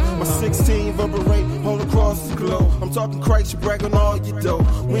it go. My 16 reverberate all across the globe. I'm talking Christ, you brag on all your dough.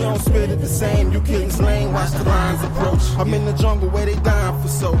 We don't spit it the same, you kidding slang, watch the lines approach. I'm in the jungle where they dying for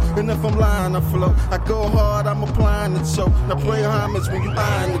so. And if I'm lying, I flow. I go hard, I'm applying the show. Now play homage when you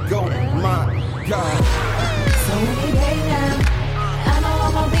eyeing the go. My God. So any day now, I know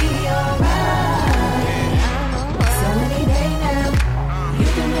I'ma be alright. So any day now, you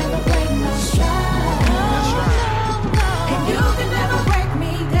can never break my stride. And you can never break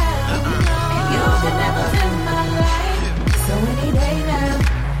me down. And you can never dim my light. So any day now,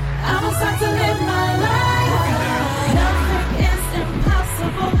 I'ma start to live my life. Nothing is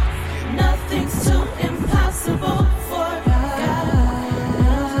impossible. Nothing's too impossible for God.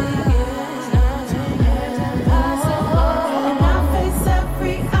 And I face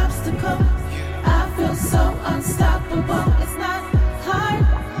every obstacle. I feel so unstoppable. It's not hard.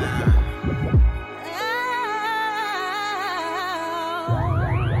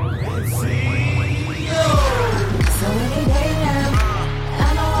 So any day now, I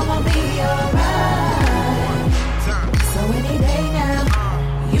know I'ma be alright. So any day now,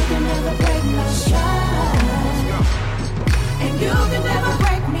 you can never break my stride. And you can never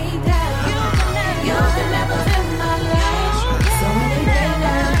break me down. You can never dim my light. So any day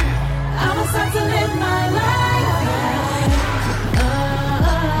now, I'ma start to live my life.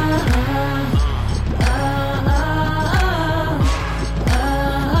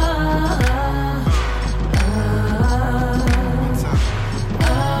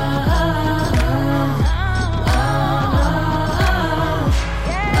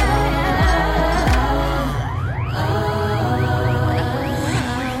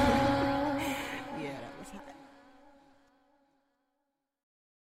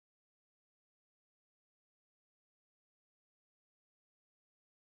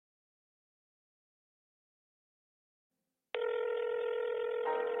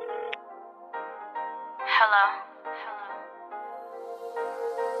 Hello.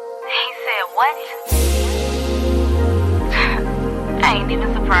 He said what? I ain't even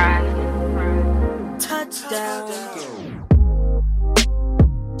surprised. Touchdown.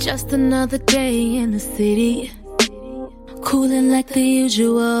 Just another day in the city, cooling like the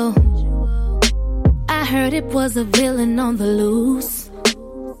usual. I heard it was a villain on the loose,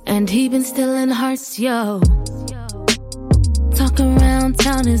 and he been stealing hearts, yo. Talk around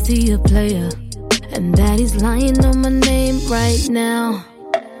town, is he a player? And that he's lying on my name right now.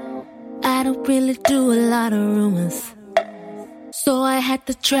 I don't really do a lot of rumors, so I had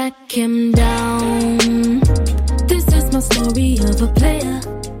to track him down. This is my story of a player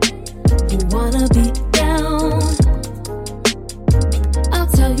who wanna be down. I'll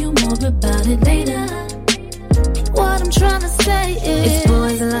tell you more about it later. What I'm trying to say is, it's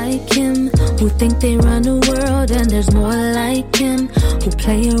boys like him who think they run the world, and there's more like him who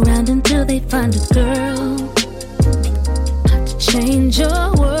play around until they find a girl to change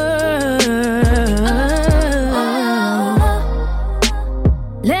your world.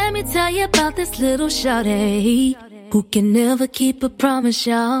 Let me tell you about this little shawty who can never keep a promise,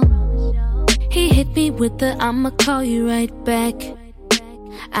 y'all. He hit me with the I'ma call you right back.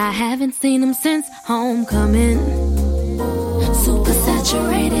 I haven't seen him since homecoming. Super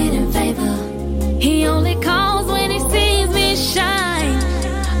saturated in favor. He only calls when he sees me shine.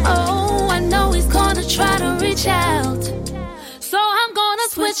 Oh, I know he's gonna try to reach out, so I'm gonna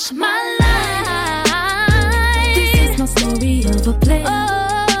switch my life. This is my story of a player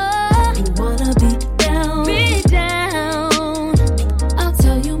who wanna be down. Be down. I'll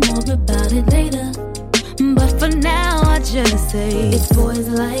tell you more about it later, but for now I just say it's boys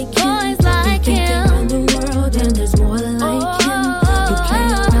like him. Boys like him. They run the world, and there's more like him who play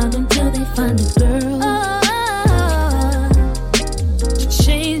around until they find a girl to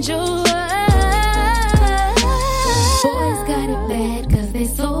change your world. Boys got it bad 'cause they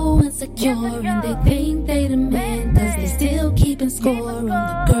so insecure, and they think they the man 'cause they still keeping score on the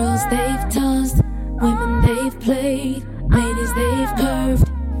girls they've tossed, women they've played, ladies they've curved.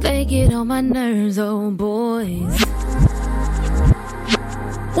 They get on my nerves, oh boys.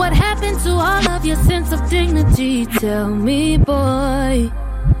 What happened to all of your sense of dignity? Tell me, boy.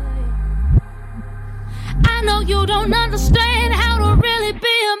 know you don't understand how to really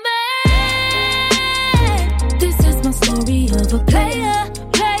be a man. This is my story of a player.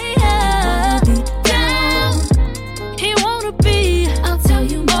 Down, he wanna be. I'll tell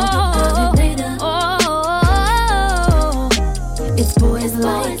you more about it later. It's boys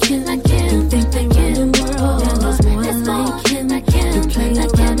like him, who think they run the world. And there's boys like him, who play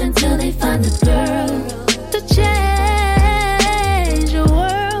around until they find a girl to change your world.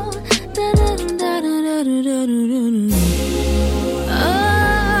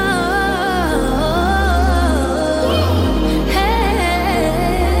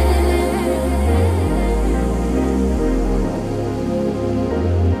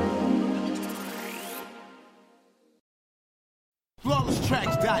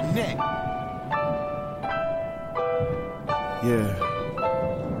 FlawlessTracks.net. Yeah.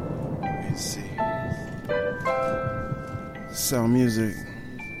 Let's see. Sound music.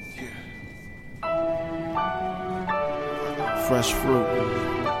 Fresh fruit.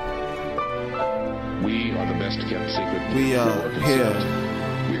 We are the best kept secret. We are here.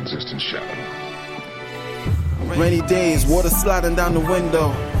 We exist in shadow. Rainy days, water sliding down the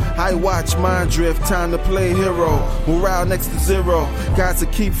window. I watch mind drift, time to play hero. Morale next to zero. Got to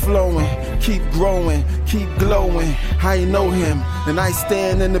keep flowing, keep growing, keep glowing. I know him, and I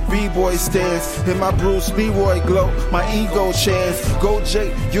stand in the B-boy stance. In my Bruce Leroy glow, my ego chance. Go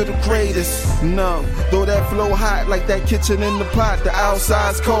Jake, you're the greatest. No, though that flow hot like that kitchen in the pot, the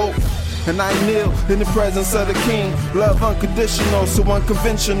outside's cold. And I kneel in the presence of the king. Love unconditional, so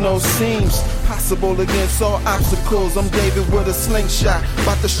unconventional seems possible against all obstacles. I'm David with a slingshot,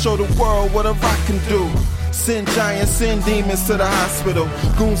 about to show the world what a rock can do. Send giants, send demons to the hospital.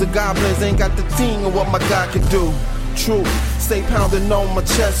 Goons and goblins ain't got the team of what my God can do. True, stay pounding on my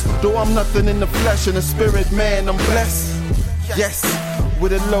chest. Though I'm nothing in the flesh, in the spirit, man, I'm blessed. Yes,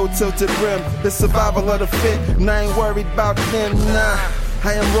 with a low tilted brim, the survival of the fit, and I ain't worried about them, nah.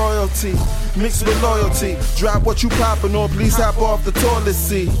 I am royalty, mixed with loyalty. Drop what you poppin' on, please hop off the toilet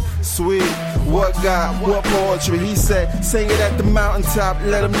seat. Sweet, what God, what poetry. He said, sing it at the mountaintop,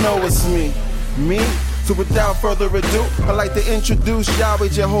 let him know it's me. Me? So without further ado, I'd like to introduce Yahweh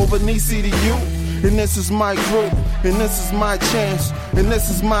Jehovah Nisi to you. And this is my group, and this is my chance, and this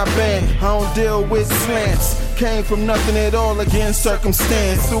is my band. I don't deal with slants. Came from nothing at all against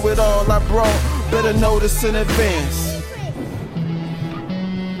circumstance. Through it all I brought, better notice in advance.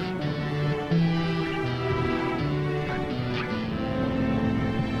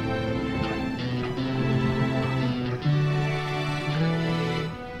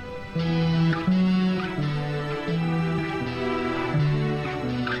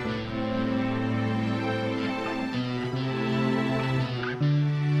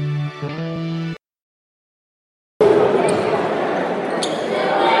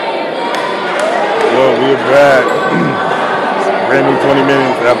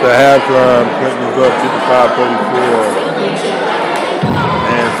 After halftime, Clinton's up 55-34.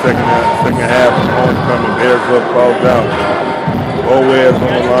 And second half of homecoming, Bears up, falls down. Boaz on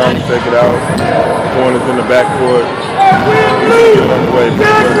the line to take it out. Corners in the backcourt. Get it underway.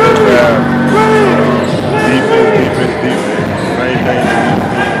 Defense. Same thing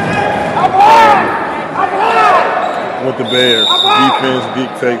with the Bears. Defense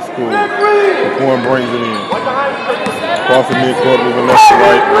dictates school. The corn brings it in. Across the midcourt, moving left to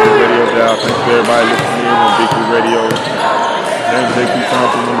right, radio down. Thanks to everybody listening in on Big Blue Radio. James J.T.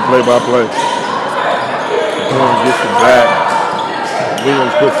 Thompson on the play-by-play. Horn gets it back.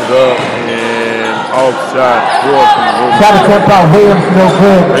 Williams puts it up, and off shot. Shot attempt by Williams, no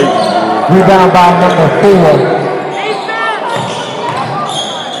good. Rebound by number 4.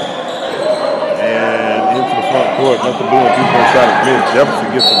 And into the front court, nothing doing. 2-point shot is missed.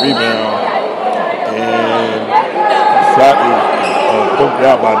 Jefferson gets the rebound. And shot is poked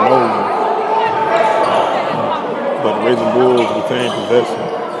out by Nolan, but the Ragin Bulls retain possession.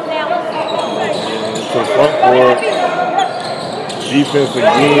 And to the front court, defense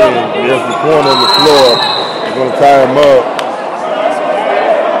again. There's the corner on the floor. They're going to tie him up.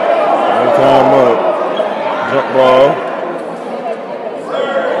 Jump ball.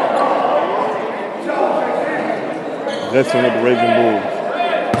 Possession with the Ragin Bulls.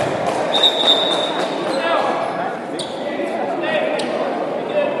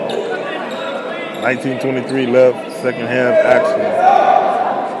 19:23 left, second half action.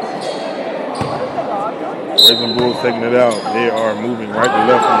 Ragin Bulls taking it out. They are moving right to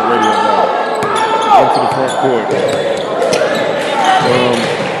left on the radio dial. Into the front court.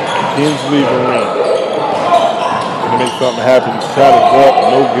 Hensley Vereen. Gonna make something happen. Shot is up,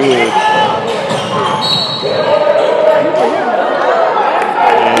 no good.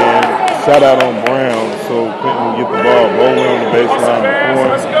 And shot out on Brown. So so Clinton will get the ball. Bowman on the baseline.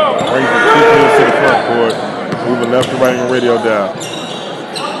 Brings it quickly to the front court. Moving left to right and radio down.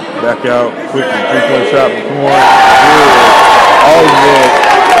 Back out quickly. 3-point shot. McCorn. All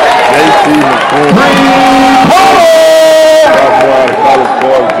net. JC McCorn. Sophomore out of College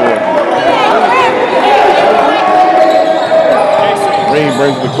Park, Georgia. Green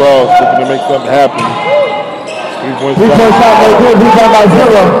brings it across, looking to make something happen. 3-point shot. No good. Rebound by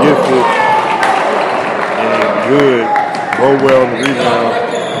Zero. Gets it. And good. Bowell on the rebound.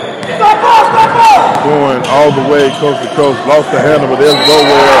 Going all the way coast to coast. Lost the handle, but there's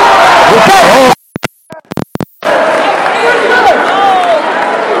Bowell.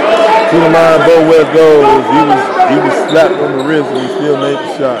 To the line, Bowell goes. He was slapped on the wrist, and he still made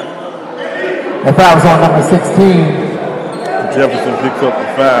the shot. The foul was on number 16. Jefferson picks up the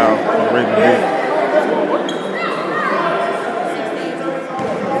foul for the Ragin Bulls.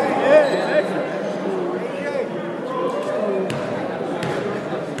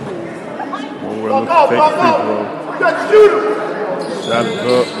 Bowell looks to take the free throw. Shot is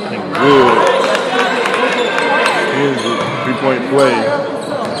up and good. Here's the 3-point play.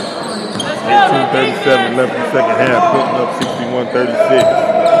 18:37 left in the second half, putting up 61-36.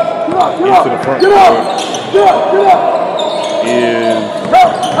 Into the front court is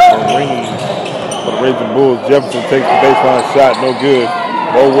Marine for the Ragin Bulls. Jefferson takes the baseline shot, no good.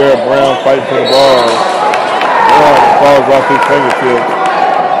 Bowell Brown fighting for the ball. Brown falls off his fingertips,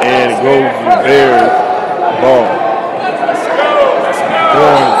 and it goes to the Bears ball.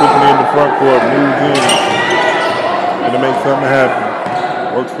 Brown quickly in the front court, moves in, gonna make something happen.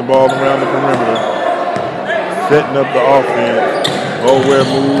 Works the ball around the perimeter, setting up the offense. Bowell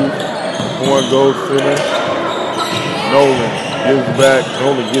moves, Horn goes center. Nolan gives it back.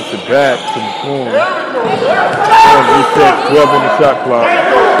 Nolan gets it back to McCorn. Horn reset, 12 on the shot clock.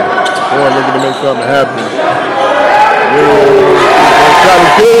 Horn looking to make something happen. Shot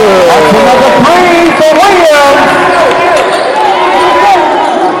is good. That's another three for Williams.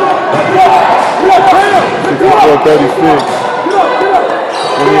 64-36.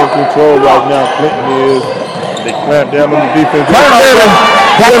 Fully in control right now. Clinton is. They clamp down on the defense.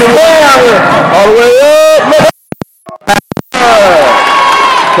 All the way up.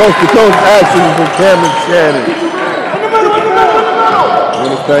 Coast to coast action from Cameron Shannon.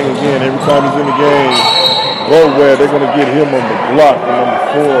 Doing his thing again every time he's in the game. Bowell, they're going to get him on the block for number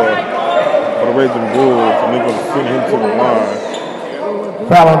 4 for the Ragin Bulls, and they're going to send him to the line.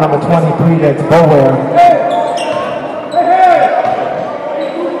 Foul on number 23, that's Bowell.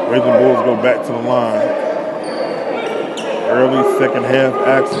 Ragin Bulls go back to the line. Early second half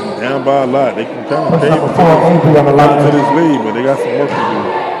action, down by a lot. They can kind of cave to this lead, but they got some work to do.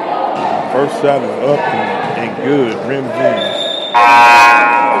 First shot is up and good. Rims in.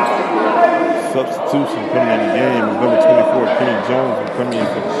 Substitution coming in the game is number 24, Kenny Jones, will come in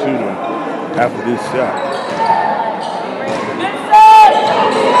for the shooter after this shot.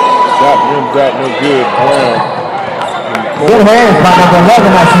 Shot rims out, no good. Brown. Good hands by number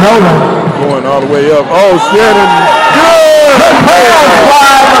 11, that's Nolan. Going all the way up. Oh, Shannon. Good! Good hands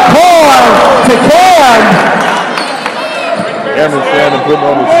by McCorn to Cam. Cameron Shannon putting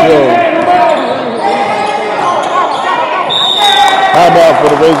on the show. Timeout for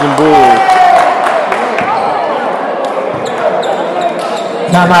the Ragin Bulls.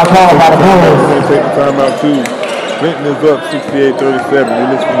 Timeout call by the Bulls. We're going to take the timeout too. Clinton is up 68-37. You're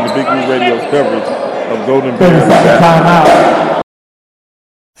listening to Big Blue Radio's coverage of Golden Bears. Timeout.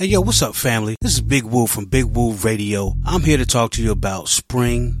 Hey, yo, what's up, family? This is Big Woo from Big Woo Radio. I'm here to talk to you about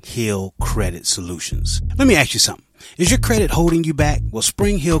Spring Hill Credit Solutions. Let me ask you something. Is your credit holding you back? Well,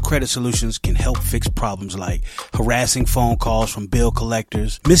 Spring Hill Credit Solutions can help fix problems like harassing phone calls from bill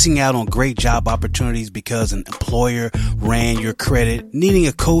collectors, missing out on great job opportunities because an employer ran your credit, needing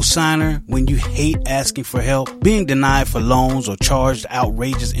a co-signer when you hate asking for help, being denied for loans or charged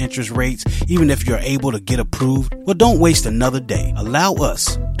outrageous interest rates even if you're able to get approved. Well, don't waste another day. Allow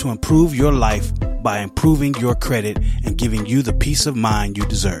us to improve your life by improving your credit and giving you the peace of mind you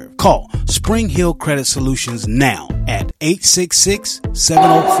deserve. Call Spring Hill Credit Solutions now at 866-704.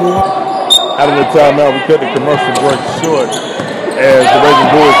 Out of the timeout, we cut the commercial break short as the Ragin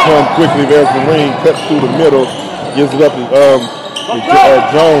Bulls come quickly. There's Marine, cuts through the middle, gives it up to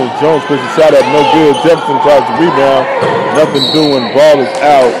Jones. Jones puts a shot up, no good. Jefferson tries to rebound, nothing doing. Ball is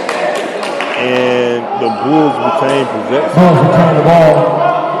out, and the Bulls retain possession. Bulls retain the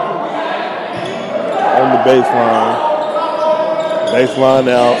ball. On the baseline. Baseline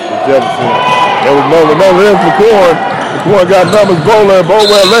out to Jefferson. There was Nolan. There's McCorn. McCorn got numbers. Bowell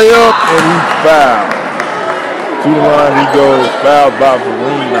layup, and he's fouled. To the line he goes. Fouled by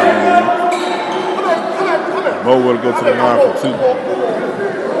Vereen, I believe. Mo will go to the line for 2.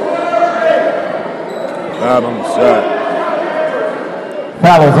 Out on the shot.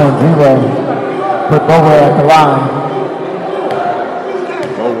 Foul is on 0. Put Bower at the line.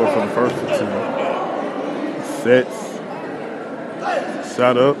 Bower for the first and 2. Sets.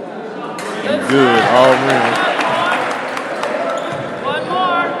 Shot up. And good. All ring.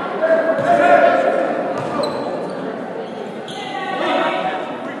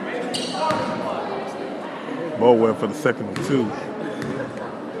 Bowell for the second and 2.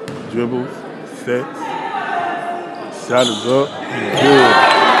 Dribbles, sets, shot is up, and good.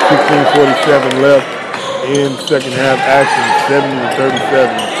 16:47 left in second half action,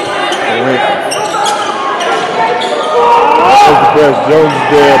 70-37. The press, Jones is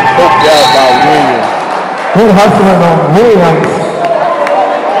there, poked out by Williams. Good hustling on Williams.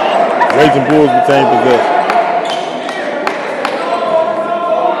 Ragin Bulls retain possession.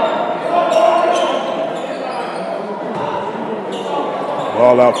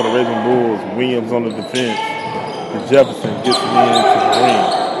 Ball out for the Ragin Bulls. Williams on the defense. And Jefferson gets it into the ring.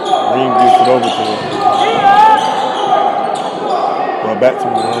 Ring gets it over to him. Well, back to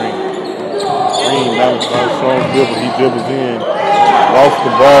the ring. Ring, not strong dribble. He dribbles in. Lost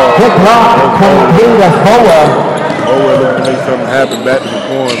the ball. Good block from That's Bower. Bower looking to make something happen. Back to the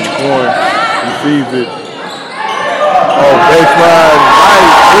corner. The corner receives it. Oh, baseline.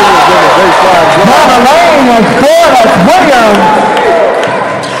 Nice. Williams in the baseline. Down the lane and scored. That's Williams.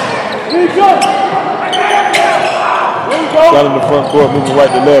 Got in the front court, moving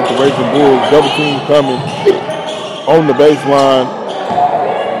right to left. The Ragin Bulls double team coming on the baseline.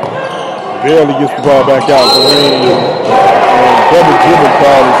 Barely gets the ball back out. The ring and double dribble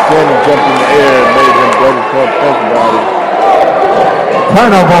call. His son jumped in the air and made him double pump everybody.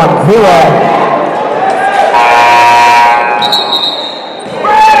 Turnover on 0.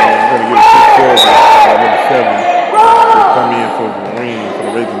 I'm going to get a quick forward. Number 7 will come in for the ring for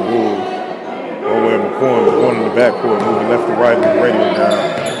the Ragin Bulls. Over in McCorn in the backcourt, moving left to right and the radio down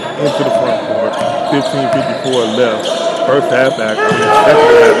into the front court. 15:54 left. Second half action.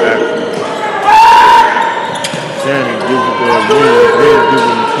 Shannon gives it to Williams. Williams gives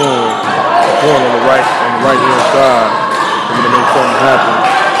it to McCorn. McCorn on the right hand side. They're going to make something happen.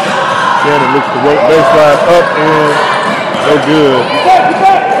 Shannon looks to work baseline up and no good.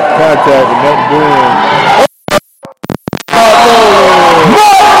 Contact and nothing doing.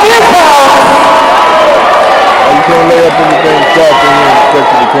 You can't lay up anything soft and you expect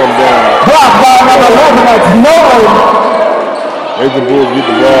it to come down. Block by number 11, that's Nolan. Ragin Bulls get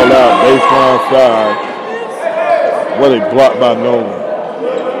the ball out, baseline side. What a block by Nolan.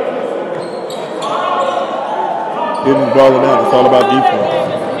 Getting the ball out, it's all about defense.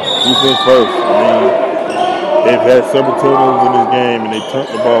 Defense first. I mean, they've had several turnovers in this game and they turned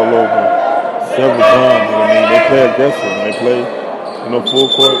the ball over several times. I mean, they play aggressive and they play, full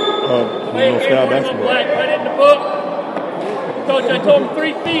court, style basketball. Coach, I told him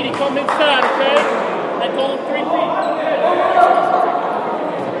 3 feet. He come inside, okay? I told him 3 feet.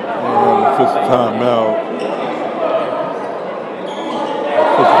 Official timeout.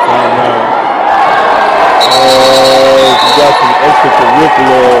 We got some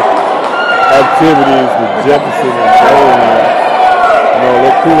extracurricular activities with Jefferson and Bowling.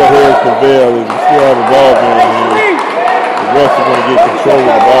 Let cooler heads prevail as we still have a ball game here. The refs are going to get control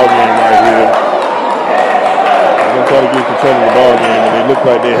of the ball game right here. Try to get control of the ball game, and they look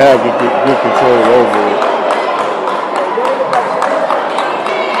like they have good control over it.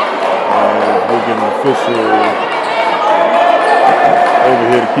 And we're getting an official over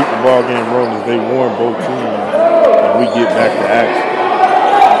here to keep the ball game rolling as they warn both teams, and we get back to action.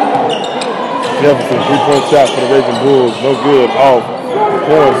 Jefferson, 3-point shot for the Ragin Bulls, no good, off.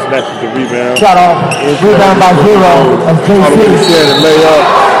 Horn snatches the rebound. Shot off. Rebound by 0. That's JC. And lay up.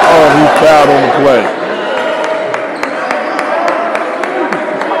 Oh, he's fouled on the play.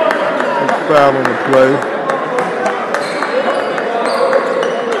 Foul on the play.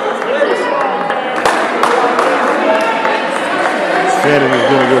 Shannon is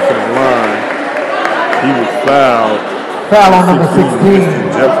going to go to the line. He was fouled. Foul on number 16.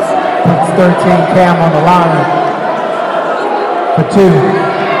 Jefferson. Puts 13 Cam on the line for 2.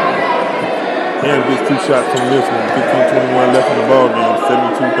 Cam gets 2 shots from this one. 15:21 left in the ball game.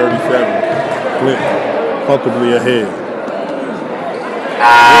 72-37. Clinton comfortably ahead.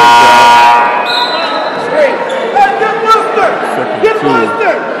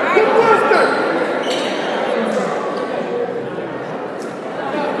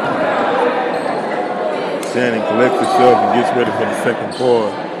 Shannon collects himself and gets ready for the second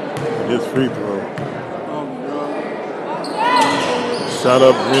quarter. This free throw. Shot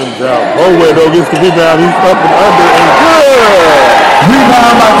up, rims out. Bower though gets the rebound. He's up and under and good.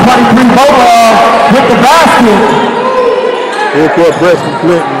 Rebound by 23 Bower with the basket. Full court press from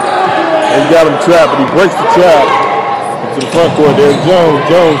Clinton. He's got him trapped, but he breaks the trap into the front court. There's Jones.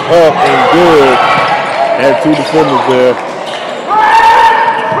 Jones up and good. Had two defenders there.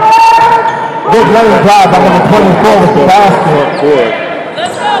 Good lane drive by number 24 with the basket. Front court.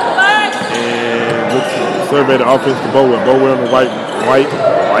 And looks to survey the offense to Bower. Bower on the right wing.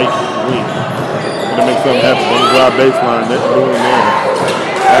 Gonna make something happen. On the drive baseline. That's doing there.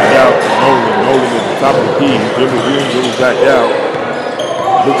 Back out to Nolan. Nolan at the top of the key. Jimmy's back out.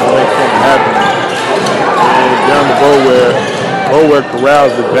 Looking to make something happen. And down to Bower. Bower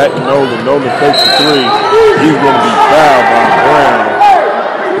corrals it back to Nolan. Nolan takes the three. He's going to be fouled by Brown.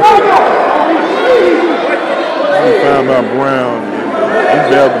 He's fouled by Brown. He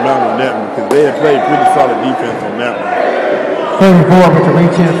bailed them out on that one because they had played pretty solid defense on that one. 34 with the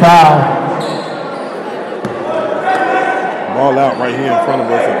reach-in foul. Ball out right here in front of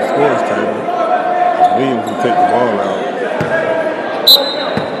us at the scores table. Williams will take the ball out.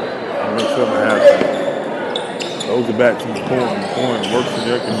 Make something happen. Throws it back to McCoy. McCoy works it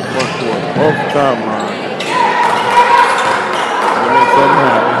up in the front court. Off the timeline. Make something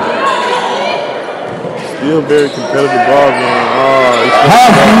happen. Still very competitive ball game.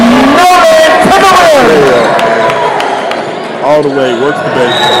 All the way, works the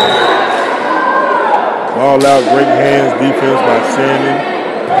baseline. Ball out, great hands, defense by Shannon.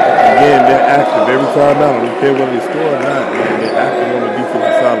 Again, they're active every time out. I don't care whether they score or not, man. They're active on the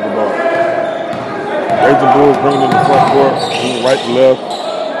defensive side of the ball. Ragin Bulls bringing in the front court, moving right to left.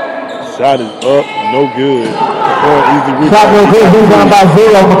 Shot is up, no good. McCoy easy rebound. Shot no good, rebound by 0,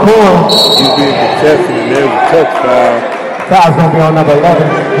 McCoy. He's being contested, and there's a touch foul. Foul's going to be on number 11,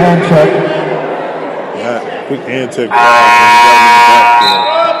 hand check. Yeah, quick hand check foul.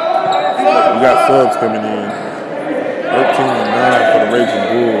 We got subs coming in. 13 and 9 for the Ragin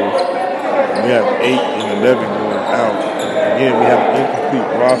Bulls. And we have 8 and 11 going out. Again, we have an incomplete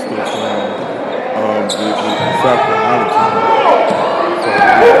roster from the South Carolina team. So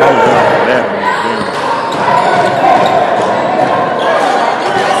we apologize for that one again.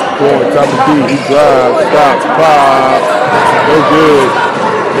 Going top of D, he drives, stops, pops. No good.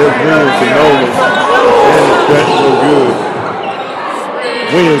 There's Williams to Nolan. And the cut, no good.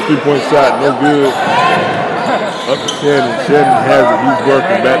 Williams 3-point shot, no good. Up to Shannon. Shannon has it. He's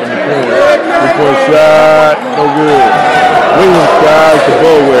working back in the corner. 3-point shot, no good. Williams drives to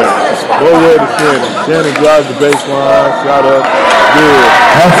Bower. Bower to Shannon. Shannon drives the baseline. Shot up. Good.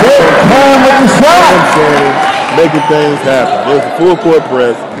 That's it. Man with the shot. Shannon making things happen. There's a full court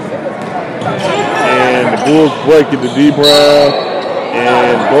press. And the Bulls break it to D. Brown.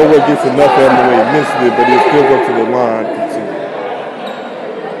 And Bower gets enough out of the way. He misses it, but he'll still go to the line.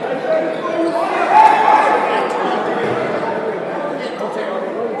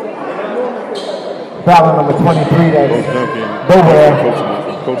 Foul number 23, that's Bower.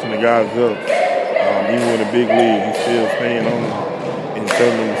 Coaching the guys up. Even with a big lead, he's still staying on and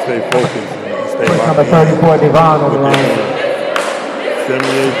telling them to stay focused and stay locked number 34, Devon on the line.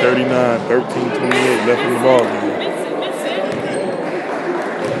 78-39, 13-28 left in the ball game.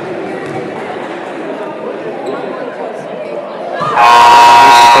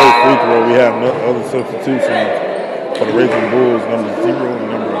 First free throw, we have other substitutions for the Ragin Bulls, number 0 and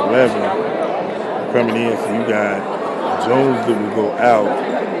number 11 coming in. So you got Jones that will go out.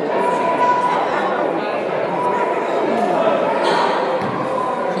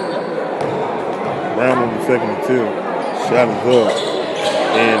 Brown on the second attempt. Shot is up.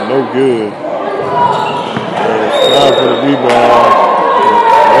 And no good. It's time for the rebound.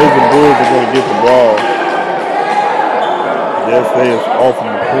 Ragin Bulls are going to get the ball. Yes, they is off in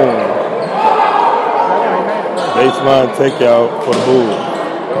the corner. Baseline takeout for the Bulls.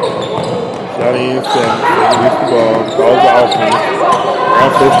 Shot in 7. They release the ball. Calls the offense.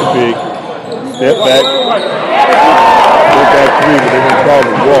 Brown takes the pick. Step back. Step back 3, but they're going to call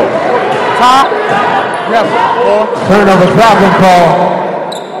the walk. Top. Turnover traveling call.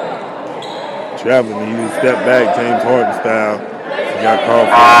 Traveling, he just stepped back, James Harden style. He got called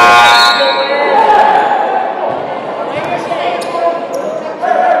for that.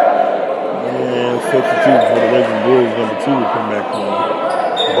 And substitute for the Ragin Bulls, number 2 will come back on.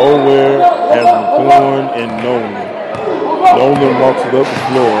 Bower has McCorn and Nolan. Nolan walks it up the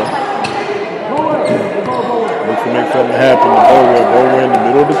floor. Looks to make something happen to Bower. Bower in the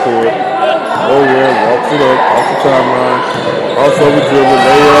middle of the court. Bower walks it up off the timeline. Crossover dribble,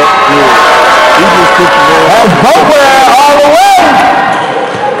 layup, good. He just took the ball. That's Bower all the way.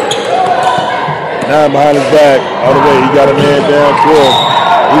 Now behind his back. All the way, he got a man down quick.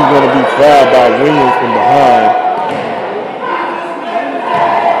 He's going to be fouled by Williams from behind.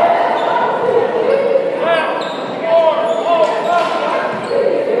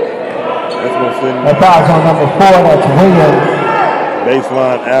 That's going to send that foul's on number 4. That's Williams.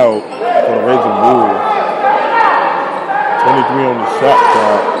 Baseline out for the Ragin' Bulls. 23 on the shot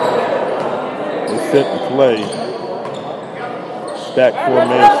clock. They set the play. Stack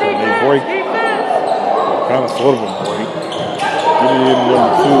formation. They break. Kind of sort of a break. Get it in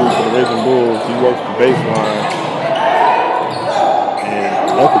number 2 for the Ragin' Bulls. He works the baseline.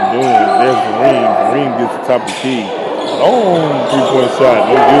 And nothing doing. There's Kareem. Kareem gets the top of the key. Long 3-point shot.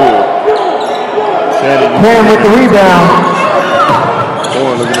 No good. Cam with the rebound.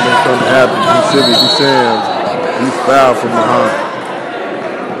 Looking to make something happen. He Sam's. He's fouled from behind.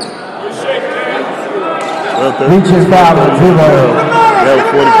 Reaches foul on 0. They have a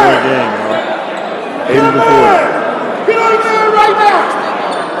 40-point game, man. 80 to 40. Get on there right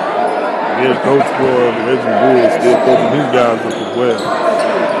now! Head coach for the Ragin' Bulls still coaching his guys up as well.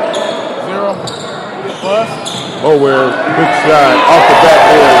 0+. Bowell, quick shot off the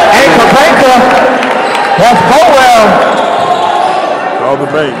backboard. Ankle breaker. That's Bowell. Call the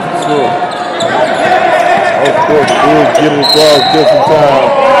bank, sure. Of course, the Bulls get it across just in time.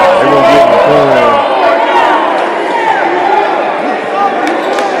 They're going to get in the corner.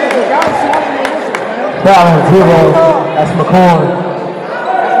 Foul on 0. That's McCorn.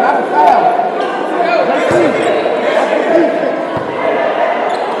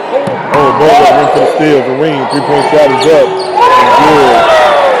 Oh, Bowler went for the steal. The ring, 3-point shot is up. Good.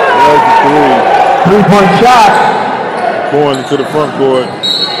 There's the 3. 3-point shot. Going into the front court.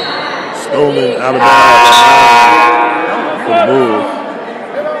 Stolen out of bounds for the Bulls.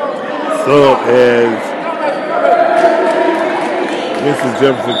 Sub has Winston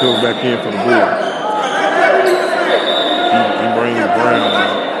Jefferson comes back in for the Bulls. He brings Brown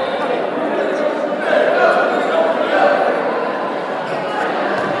out.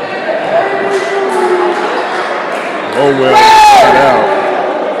 Oh well, out.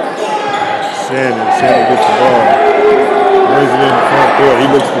 Shannon gets the ball. Brings it in the front court. He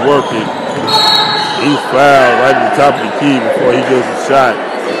looks to work it. He's fouled right at the top of the key before he gets a shot.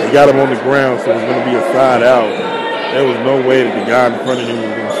 They got him on the ground, so it's going to be a side out. There was no way that the guy in front of him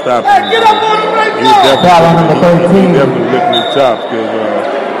was going to stop him. Get up on him right He was now! definitely licking his chops because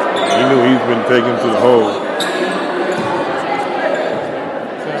he knew he's been taken to the hole.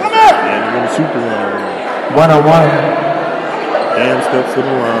 Come here! And he's going to shoot the one. 1-on-1. Dan steps to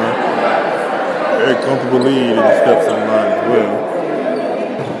the line. Very comfortable lead, and he steps to the line as well.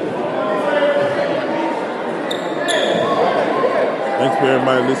 Thanks for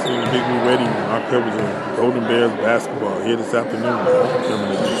everybody listening to Big Blue Radio and our coverage of Golden Bears basketball here this afternoon.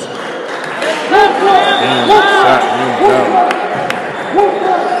 Coming to this. Dan shot rims out.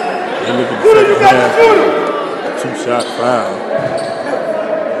 They look at the second half. 2-shot foul.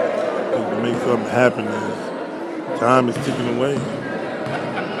 To make something happen as time is ticking away.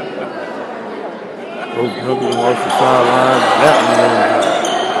 Coach Nuggets off the sideline. That one.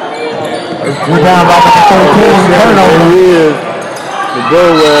 We're down by number 13. There he is. The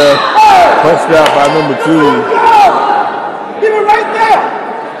Bowell punched out by number 2. Get it right there!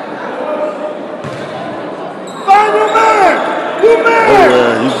 Find your man! Your man!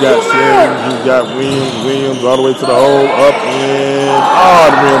 Bowell, he's got Shannon, he's got Williams all the way to the hole, up and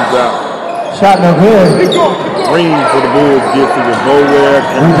the rim's out. Shot no good. Green for the Bulls gets it with Bowell.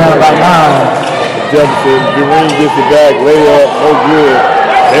 We're down by 9. Jefferson, Green gets it back, layup, no good.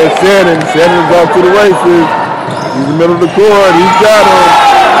 There's Shannon. Shannon's off to the races. He's in the middle of the court. He's got him.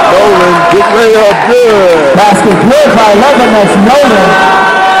 Nolan, good layup, good. Basket cleared by 11. That's Nolan.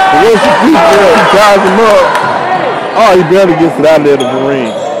 The Wilson keeper ties him up. Oh, he barely gets it out there to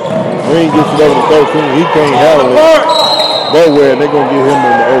Marine. Marine gets it over to 13. He can't handle it. Bowell, they're going to get him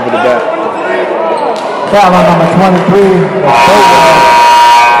on the over the back. Foul on number 23.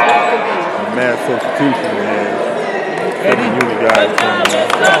 Mad substitution, man. Second unit guys coming in.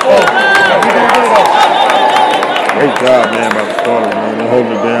 Great job, man, by the starters, man. They're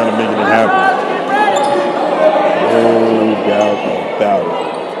holding it down and making it happen. No doubt about it.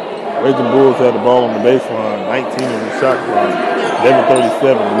 Ragin' Bulls had the ball on the baseline, 19 on the shot clock,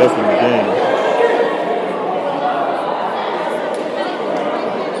 11:37 left in the game.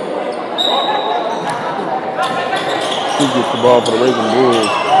 He gets the ball for the Ragin'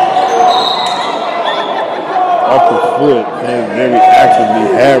 Bulls. Off the foot, playing very actively.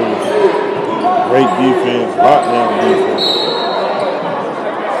 Harris, great defense, lockdown defense.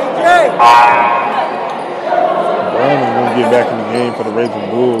 Brown is going to get back in the game for the Ragin'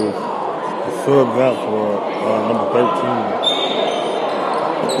 Bulls. The subs out for number 13.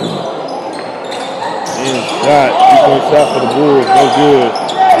 And shot, 3-point shot for the Bulls, no good.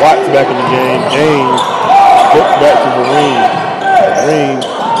 Watts back in the game. James flips back to Ragin. Ragin,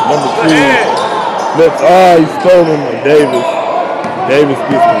 number 2. Flips, he's stolen by Davis. Davis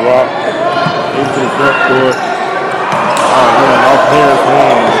gets the rock into the front court. Running off Harris'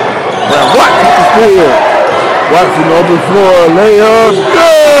 hands. Brown Watts with the steal. Watts in the open floor, layup,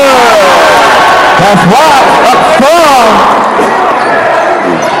 good! That's Watts, up strong.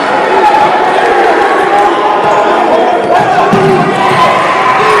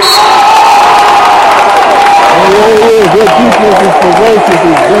 Good defense is ferocious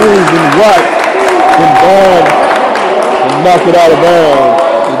as James and Watts combined and knock it out of bounds.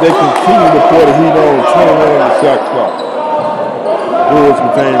 As they continue to pour the heat on 21 on the shot clock. Bulls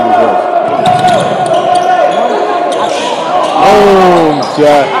retain results.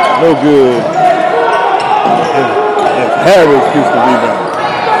 Shot, no good. And Harris gets the rebound.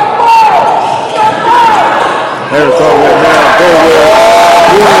 Harris all the way down. Go well.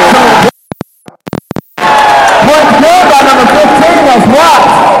 Point good by number 15, that's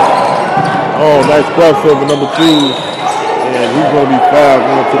Watts. Oh, nice crossover, number 2. And he's going to be fouled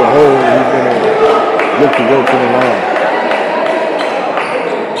going to the hole, and he's going to look to go to the line.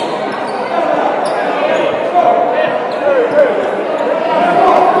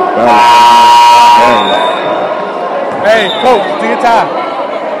 Hey, coach, do your time.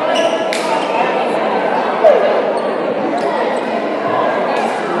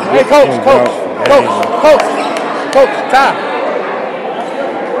 Hey, coach, time.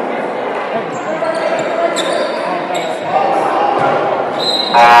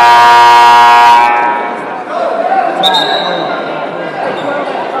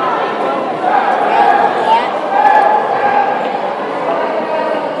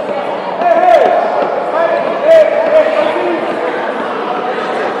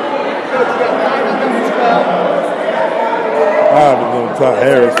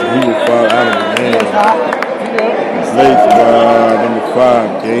 Harris, and he was fouled out of the game. Laced by number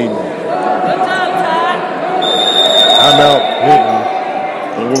 5, Game. Timeout, Clinton.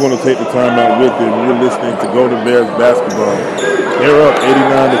 And we're going to take the timeout with him. You're listening to Golden Bears basketball. They're up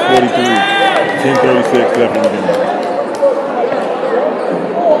 89-43. 10:36 left in the game.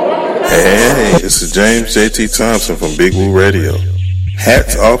 Hey, this is James JT Thompson from Big Woo Radio.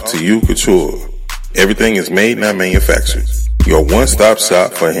 Hats off to you, Couture. Everything is made, not manufactured. Your one-stop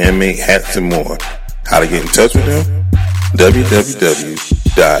shop for handmade hats and more. How to get in touch with them?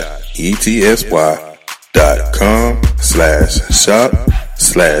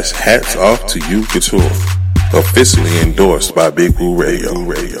 www.etsy.com/shop/hats-off-to-you-couture. Officially endorsed by Big Woo Radio.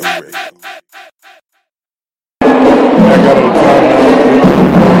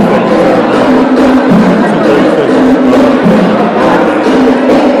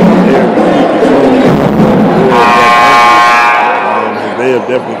 They have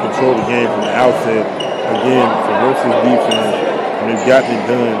definitely controlled the game from the outset. Again, ferocious defense, and they've gotten it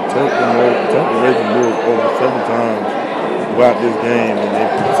done. Turned the Ragin Bulls over 7 times throughout this game, and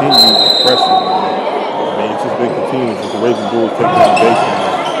they've continued to press them. I mean, it's just been continuous as the Ragin Bulls take down the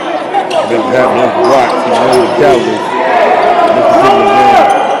baseline. They've had Mr. Watts, who's one of the catalysts in this particular game.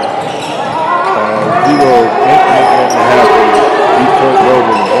 Zero ain't nothing to happen. He turned over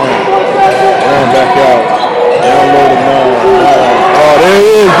to Brown. Brown back out. Down low to 9. Oh, there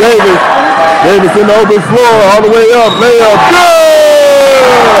he is, Davis. Davis in the open floor, all the way up, layup, good!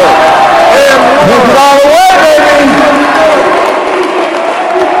 And push it all the way, baby!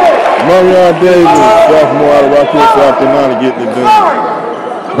 Marion Davis, sophomore out of Rockville, South Carolina, getting it done.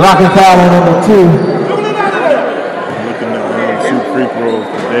 Blocking foul on number 2. Looking to shoot free throws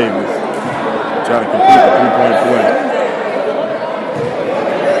for Davis. Trying to complete the 3-point play.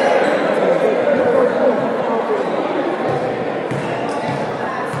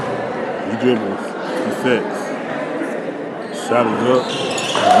 Dribbles, he sets. Shot is up,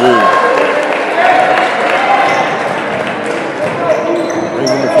 good.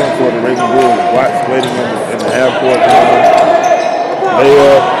 Ragin in the front court, the Ragin Bulls. Watts waiting in the half court line.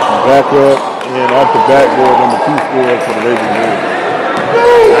 Layup, back up, and off the backboard, number 2 scores for the Ragin Bulls.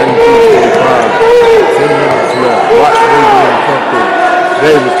 92-45. 10 minutes left. Watts waiting in the front court.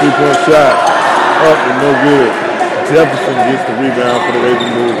 Davis, 3-point shot. Up and no good. Jefferson gets the rebound for the Ragin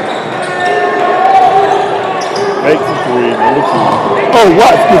Bulls. Makes the 3, number 2. Oh,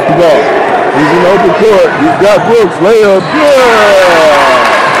 Watts gets the ball. He's in the open court. He's got Brooks. Layup. Good.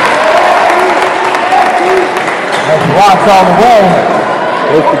 That's Watts all the way.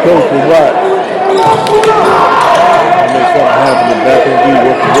 That's the coach for Watts. Make something happen. The back on D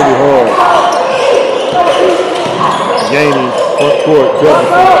working really hard. Gaining front court.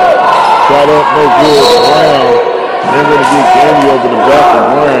 Jefferson. Shot up, no good. Brown. They're going to get Gainey over the back of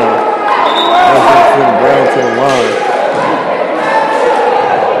Brown. That's going to send Brown to the line.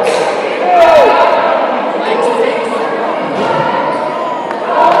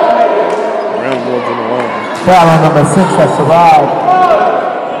 Brown going to the line. Foul on number 6, that's Sherrod.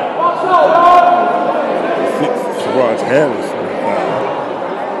 Sherrod Harris.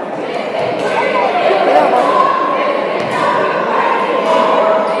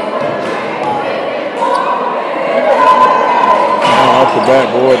 Off the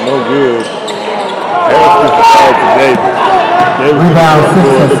backboard, no good. Harris gets the foul to Davis. Rebound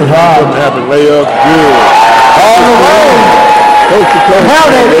 6, that's Sherrod. Something happened, layup, good. All the way. Coast to coast.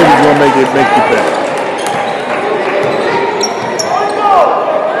 Davis going to make you back.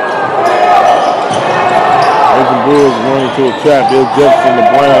 Bulls running to a trap. Bill Jefferson to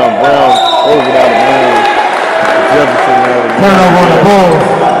Brown. Brown throws it out of bounds. Jefferson out of bounds. Turnover on the Bulls.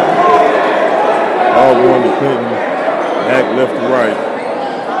 All going to Clinton. Back left to right.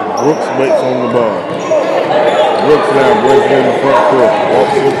 Brooks waits on the ball. Brooks now breaks in the front court.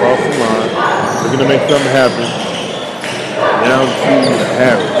 Walks it across the line. Looking to make something happen. Down to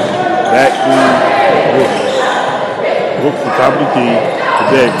Harris. Back to Brooks. Brooks to top of the key to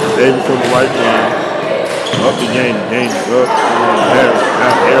Davis. Davis on the right wing. Up the game, up, Harris,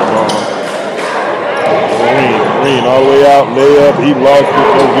 now air ball. Green, all the way out, layup, he lost it,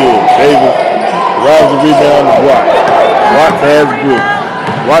 no good. Davis grabs the rebound to Watts. Watts has Brooks.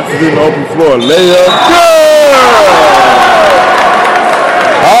 Watts is in the open floor, layup, good!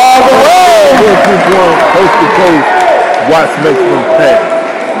 All the way! 2-point, coast to coast, Watts makes one pass.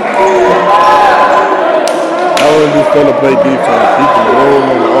 Not only this fella play defense, he can roll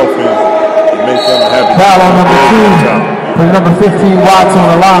on the offense. Make something happen. Foul on number 2 for number 15, Watts on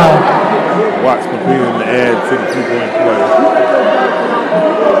the line. Watts completing the add to the 2-point play.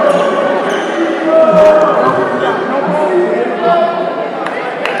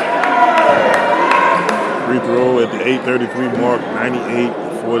 Free throw at the 8:33 mark,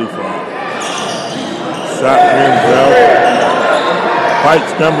 98-45. Shot rims out. Pike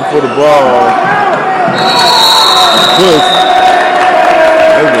scramble for the ball. Push.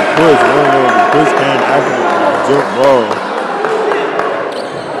 That was a push. I don't know if the push came after the jump ball.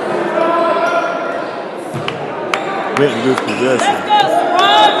 Clinton gets possession.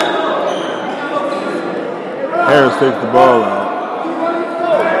 Harris takes the ball out.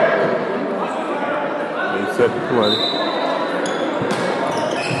 They set the play.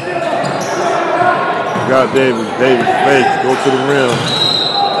 Got Davis. Davis fakes. Go to the rim.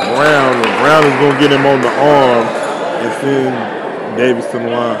 Brown is going to get him on the arm and send Davis to the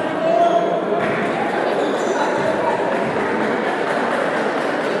line.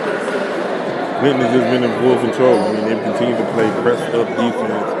 Clinton has just been in full control. I mean, they've continued to play press-up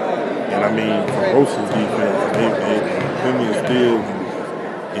defense, and I mean, ferocious defense. They've had plenty of steals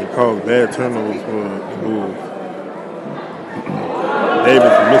and caused bad turnovers for the Bulls.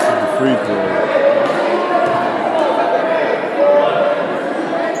 Davis misses the free throw.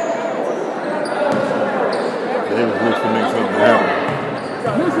 Davis looks to make something happen.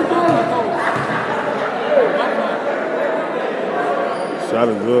 Shot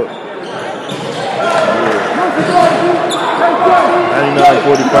is up.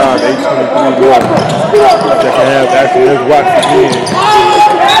 99-45, 8:23 left. Second half action. Let's watch again.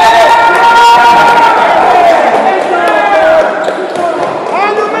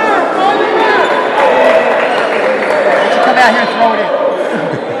 Come out here and throw it in.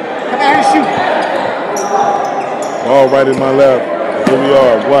 Come out here and shoot. Ball right in my lap. Here we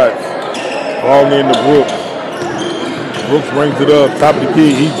are. Watts. Ball in the Brooks. Brooks brings it up. Top of the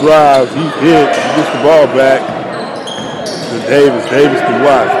key. He drives. He hits. He gets the ball back to Davis. Davis to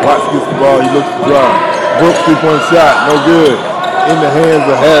Watts. Watts gets the ball. He looks to drive. Brooks 3-point shot. No good. In the hands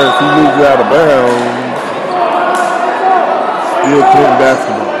of Harris. He moves out of bounds. Still Clinton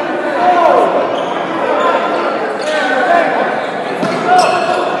basketball.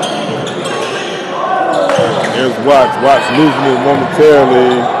 There's Watts. Watts losing it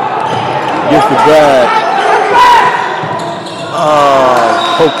momentarily. Gets the drive.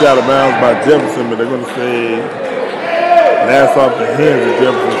 Poked out of bounds by Jefferson, but they're going to say last off the hands of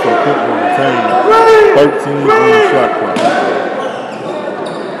Jefferson, so Clinton will retain 13 on the shot clock.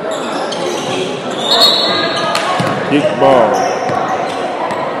 Kick ball.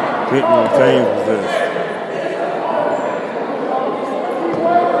 Clinton retains possession.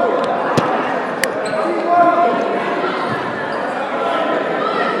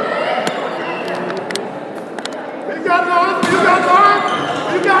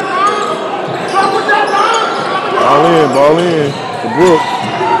 ball in to Brooks.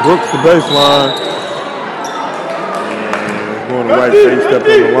 Brooks the baseline. And going to right side, step on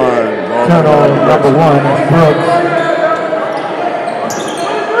the line. Ball Turnover number 1 is Brooks.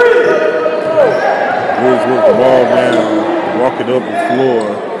 Brooks with the ball down, walk it up the floor.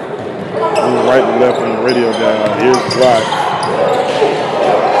 Move right to left on the radio dial. Here's Watts.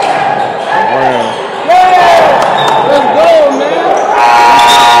 Brown. Let's go, man.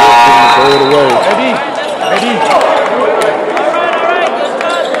 Throw it away. Eddie.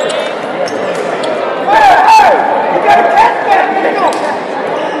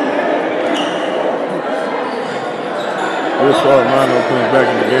 Here's Armando comes back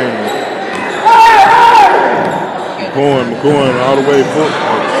in the game. McCoy all the way foot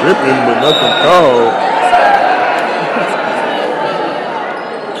tripping, but nothing called.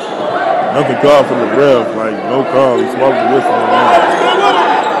 Nothing called from the ref, like no call. He swallowed the whistle on that.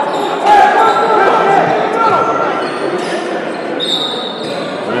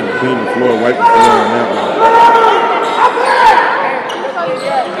 Man, clean the floor, wipe the floor on that one.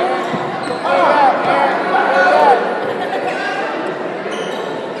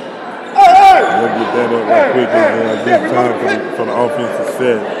 We'll get that up right quick and give time for the offensive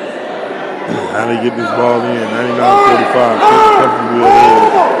set. How they get this ball in? 99-45. Comfortably ahead.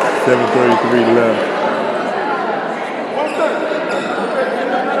 7:33 left.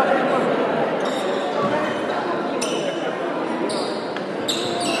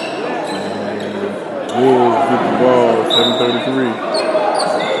 Bulls get the ball. 7:33.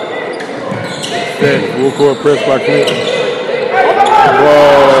 Set. Full court press by Clinton.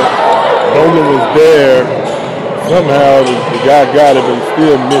 Ball. Nolan was there. Somehow the guy got it, but he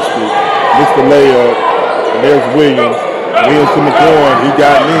still missed it. Missed the layup. And there's Williams. Williams to McCoy. He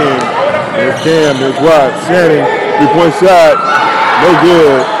got in. There's Cam. There's Watts. Shannon. 3-point shot. No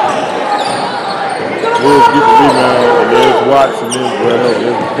good. Williams get the rebound. And there's Watts. And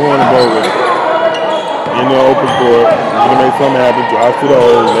there's McCoy and Bowen. In the open court. He's going to make something happen. Drives to the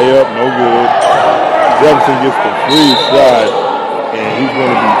hole. Layup. No good. Jefferson gets the free shot. And he's going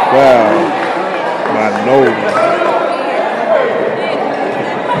to be fouled by Nolan.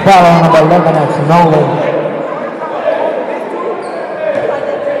 Foul on number 11, that's Nolan.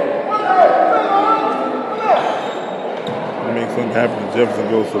 To make something happen, Jefferson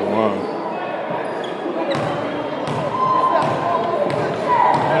goes to the line.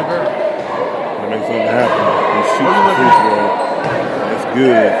 To make something happen, he shoots the free throw. That's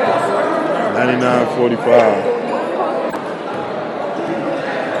good. 99-45.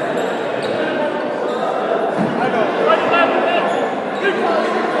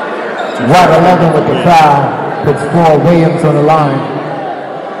 White 11 with the foul. Puts 4 Williams on the line.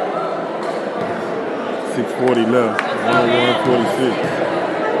 6:40 left. 101-46.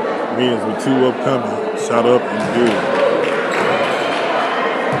 Williams with 2 upcoming. Shot up and good.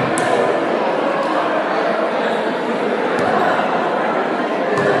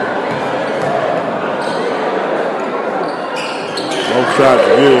 Both shots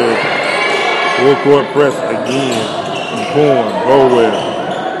good. Full court press again. McCoy, Bowell.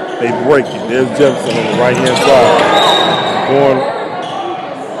 They break it. There's Jefferson on the right-hand side. Going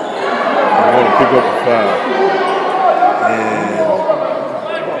to pick up the foul. And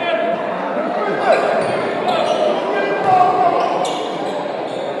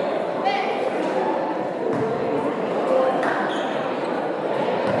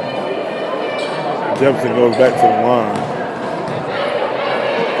Jefferson goes back to the line.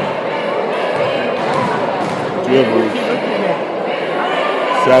 Dribbles.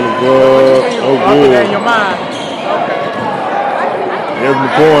 Shot is up. No good. There's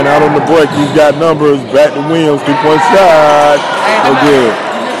McCoy out on the break. He's got numbers. Back to Williams. 3-point shot. No good.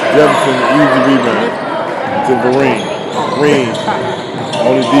 Jefferson, easy rebound. To Vereen. Green.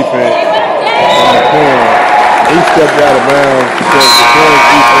 On his defense. On McCoy. He stepped out of bounds because McCoy's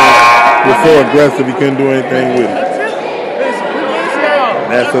defense was so aggressive he couldn't do anything with it. And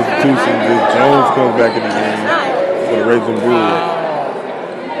that substitution is Jones comes back in the game for the Ragin Bulls.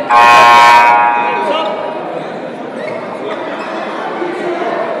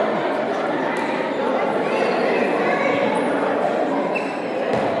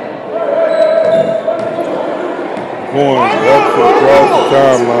 Horn walks across the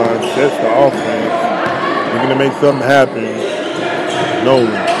timeline, sets the offense. We're going to make something happen.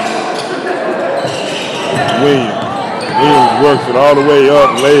 Nolan. Williams works it all the way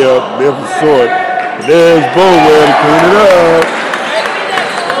up, layup, left short. There's Bowell to clean it up.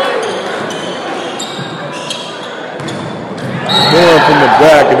 Going from the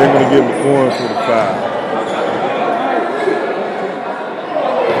back, and they're going to give McCoy for the foul.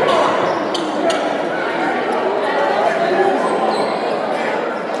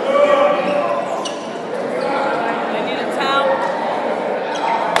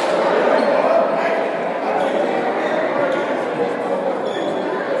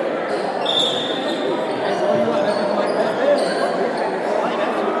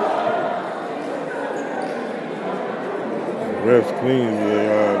 Refs cleans the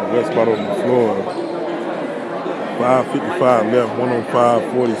left spot on the floor. 5:55 left,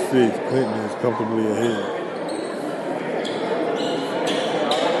 105-46. Clinton is comfortably ahead.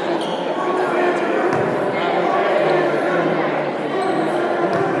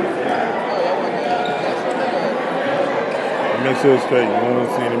 Make sure it's straight. You don't want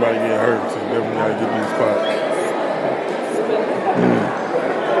to see anybody get hurt, so you definitely got to get these spots.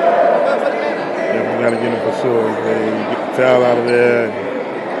 Definitely got to get them for sure. They get the towel out of there.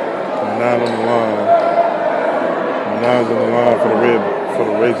 And the 9 on the line. The 9's on the line for the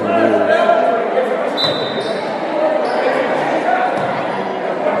Ragin Bulls.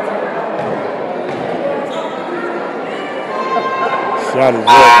 Shot is up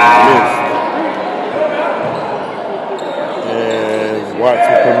and missed. Watch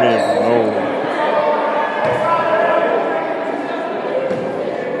him come in from nowhere.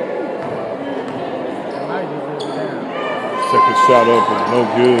 Second shot up is no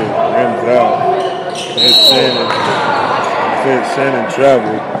good. Rims out. Shannon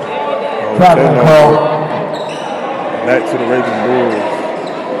traveled. Traveling call. Back to the Ragin Bulls.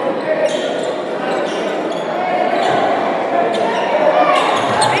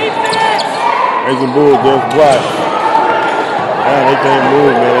 Ragin Bulls just blocked. Man, they can't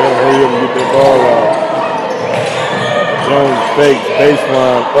move, man. They gotta hurry up and get their ball out. Jones fakes,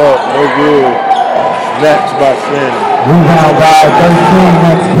 baseline up, no good. Snatched by Shannon. Rebound by 13,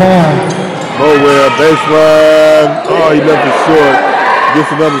 that's Cam. Nowhere, baseline. Oh, he left it short.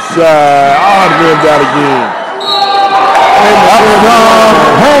 Gets another shot. Oh, the rimmed out again.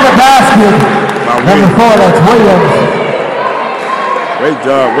 Hold the basket. Number 4, that's Williams. Great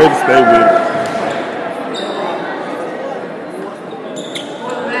job. Way to stay with it.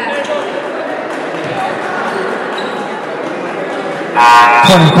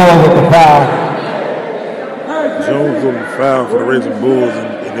 With the foul. Jones on the foul for the Ragin Bulls,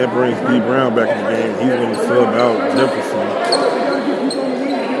 and that brings D. Brown back in the game. He's going to sub out Jefferson.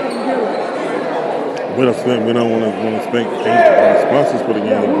 We don't want to thank sponsors for the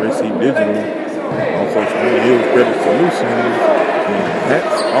game, Receipt Digital, also Spring Hills Credit Solutions, and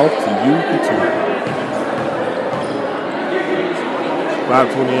hats off to you, Couture.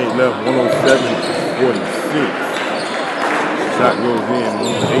 5:28 left, 107-46. Shot goes in,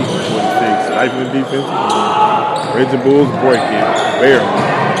 108-46. Stifling defense. Ragin Bulls break it. Barely.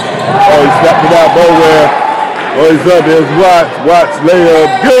 Oh, he snapped it out nowhere. Oh, he's up. There's Watts. Watts layup.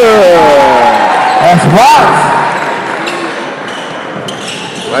 Good. That's Watts.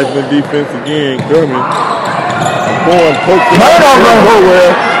 Stifling defense again. Coming. Going, pokes it out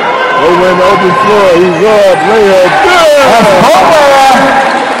nowhere. Over in the open floor. He's up. Layup. Good. That's nowhere.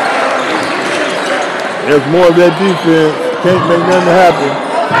 There's more of that defense. Can't make nothing happen.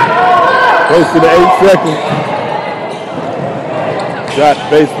 Close to the 8 seconds. Shot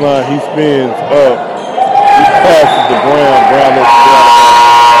baseline. He spins up. He passes to Brown. Brown lets it down.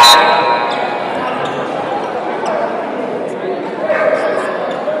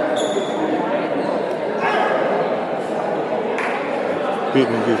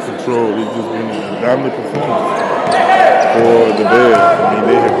 Pittman gets control. It's just been a dominant performance for the Bears. I mean,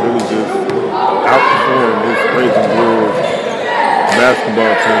 they have really just outperformed this Ragin Bulls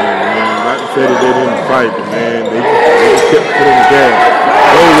basketball team. I mean, not to say that they didn't fight, but man, they just kept putting the gas.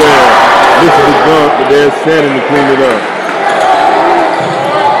 Nowhere. This is the dunk, but there's Shannon to clean it up.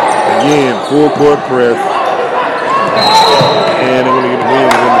 Again, full court press. And they're going to get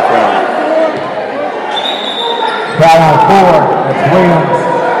Williams in the foul. Foul on 4, that's Williams.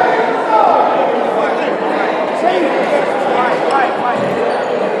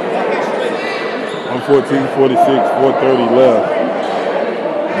 114-46, 4:30 left.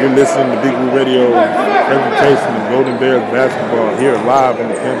 You're listening to Big Blue Radio presentation of Golden Bears basketball here live on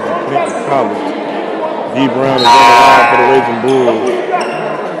the campus of Clinton College. D. Brown is on the line for the Ragin Bulls.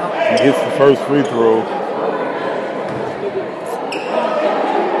 He hits the first free throw.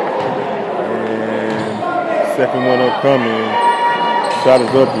 And second one upcoming. Shot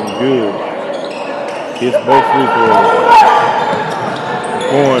is up and good. Hits both free throws.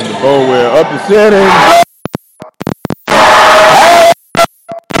 Going to Bowell, up the setting.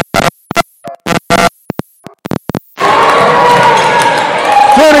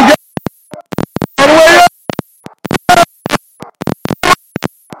 All the way up.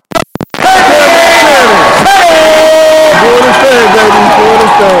 Doing his thing, baby. Doing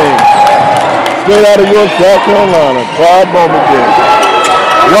his thing. Straight out of York, South Carolina. Proud moment there.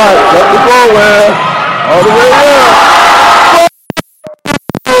 Right, up the Bowell. All the way up.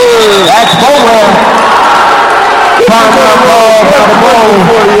 That's Bowell. Time out ball for the ball.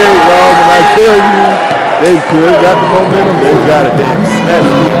 48, y'all. And I tell you, they could. Got the momentum. They got it. They snatched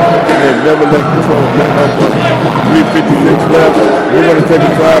it. They've never let control of that number. 3:56 left. We're going to take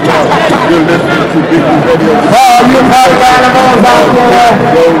a time out. You're listening to Big Blue Radio. You party animals out there.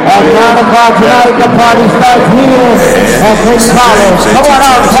 At 9 o'clock tonight, the party starts here at Clinton College. Come on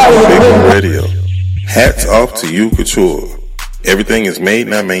out and party with Big Blue Radio. Hats off to you, Couture. Everything is made,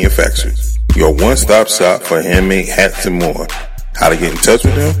 not manufactured. Your one-stop shop for handmade hats and more. How to get in touch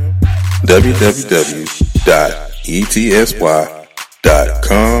with them?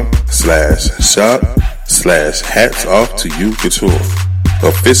 www.etsy.com/shop/hats off to you couture.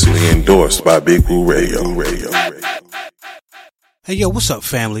 Officially endorsed by Big Woo Radio. Hey yo, what's up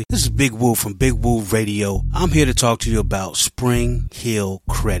family? This is Big Woo from Big Woo Radio. I'm here to talk to you about Spring Hill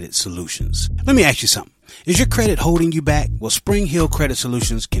Credit Solutions. Let me ask you something. Is your credit holding you back? Well, Spring Hill Credit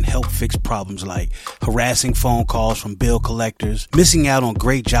Solutions can help fix problems like harassing phone calls from bill collectors, missing out on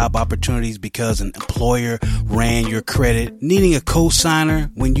great job opportunities because an employer ran your credit, needing a co-signer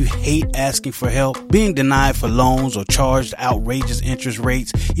when you hate asking for help, being denied for loans or charged outrageous interest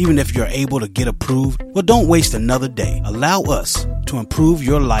rates even if you're able to get approved. Well, don't waste another day. Allow us to improve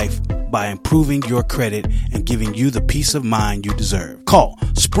your life by improving your credit and giving you the peace of mind you deserve. Call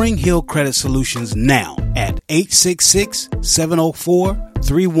Spring Hill Credit Solutions now at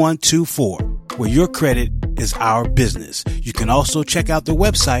 866-704-3124, where your credit is our business. You can also check out their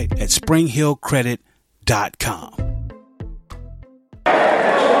website at springhillcredit.com.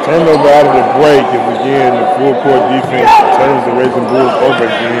 Turnover out of the break, and again, the full court defense turns the Ragin Bulls over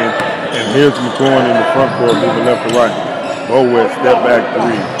again. And here's McCoy in the front court, moving left to right. Bowen, step back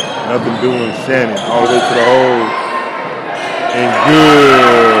three. Nothing doing. Shannon all the way to the hole. And good.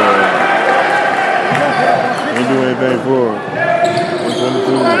 Didn't do anything for it.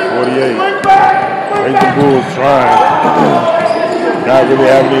 122, 48. Ragin Bulls trying. Not really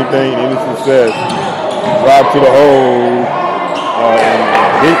having anything, any success. Drive to the hole. And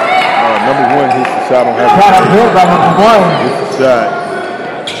hit. Number one hits the shot on half. Hits the shot.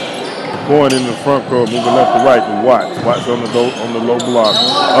 Going in the front court, moving left to right to Watts. Watts on the low block.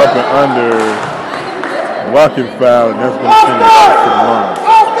 Up and under. Blocking foul, and that's going to send it to the line.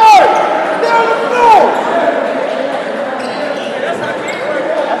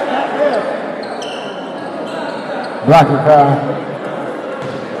 Blocking foul.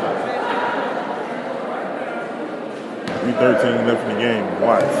 3:13 left in the game.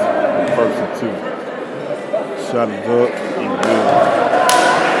 Watts, first and two. Shot is up and good.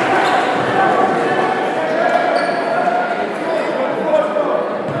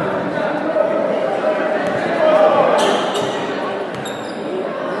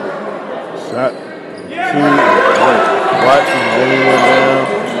 Shot two. Watts is laying one down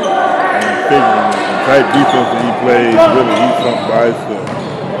and figuring the tight defense that he plays. Really, he's something by himself.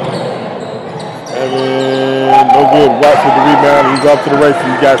 No good. Watts with the rebound. He's off to the races.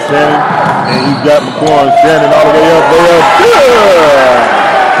 He's got Shannon and he's got McCoy. Shannon all the way up. Good.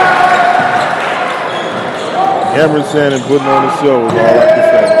 Cameron Shannon putting on the show is all I can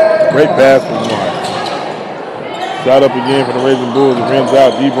say. Great pass from Watts. Shot up again for the Ragin Bulls. It rims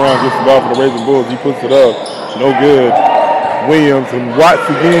out. D. Brown gets the ball for the Ragin Bulls. He puts it up. No good. Williams and Watts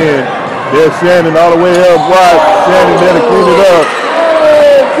again. There's Shannon all the way up. Watts. Shannon there to clean it up.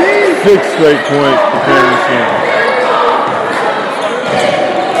 6 straight points for Cameron Shannon.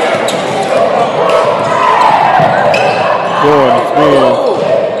 Going to spin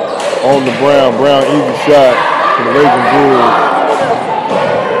on the Brown. Brown easy shot for the Ragin Bulls.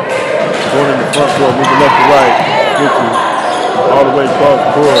 Going in the front court, moving left to right. Switches all the way across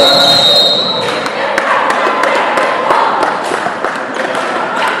the court.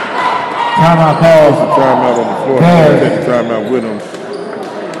 Timeout call. Timeout on the floor. Take the timeout with him.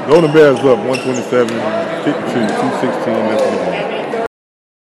 Golden Bears up 127-52, 2:16 left in the game.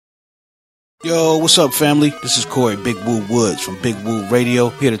 Yo, what's up, family? This is Corey Big Woo Woods from Big Woo Radio,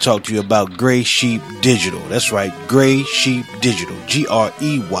 here to talk to you about Gray Sheep Digital. That's right, Gray Sheep Digital, Grey,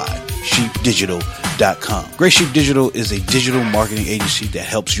 sheepdigital.com. Gray Sheep Digital is a digital marketing agency that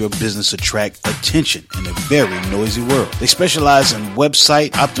helps your business attract attention in a very noisy world. They specialize in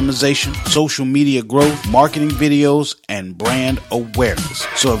website optimization, social media growth, marketing videos, and brand awareness.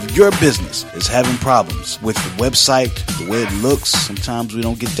 So if your business is having problems with the website, the way it looks, sometimes we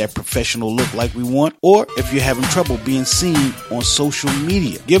don't get that professional look like we want, or if you're having trouble being seen on social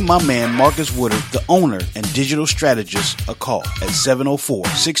media, give my man Marcus Woodard, the owner and digital strategist, a call at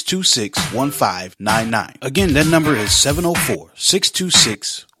 704-626-1599. Again, that number is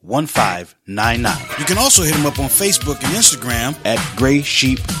 704-626-1599. You can also hit him up on Facebook and Instagram at Gray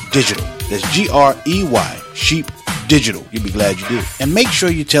Sheep Digital. That's Grey, Sheep Digital. You'll be glad you did. And make sure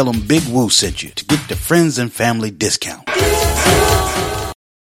you tell them Big Woo sent you to get the friends and family discount.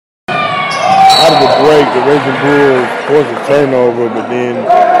 Out of the break, the Ragin Bulls force a turnover, but then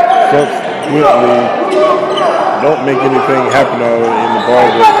subsequently don't make anything happen in the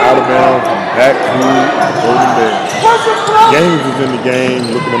ball goes out of bounds and back to Golden Bears. James is in the game,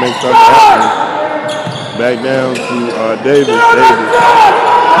 looking to make something happen. Back down to Davis.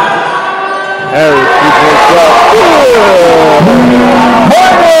 Harris, 3-point shot.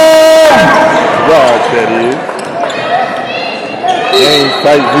 Raj, that is. James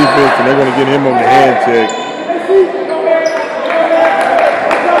tight defense, and they're going to get him on the hand check.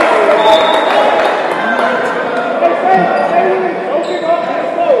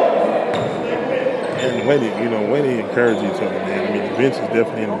 And the way they encourage each other, man. I mean, the bench is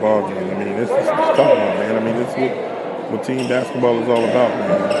definitely in the ball game. I mean, that's what we're talking about, man. I mean, that's what team basketball is all about,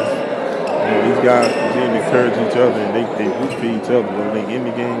 man. These guys continue to encourage each other, and they root for each other, whether they're in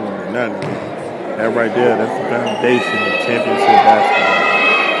the game or they're not in the game. That right there, that's the foundation of championship basketball.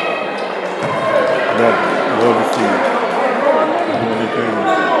 Love to see it. Doing anything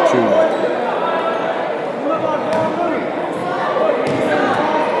true.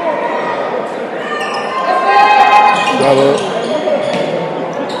 Shot up.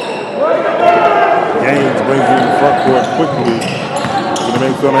 Gaines brings him in the front court quickly. Gonna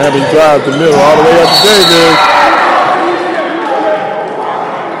make something happen. He drives the middle all the way up to Davis.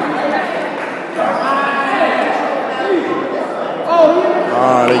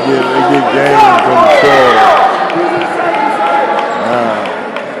 They get Gaines on the floor.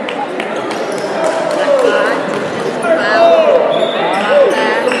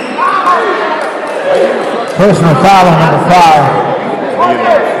 Personal foul on number 5.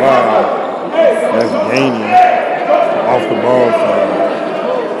 That's Gaines off the ball side.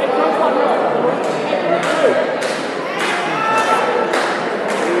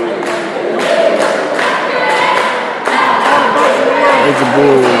 Ragin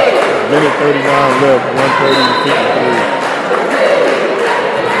Bulls, minute 39 left, 130-53.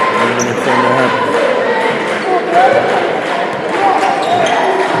 And then it's something to happen.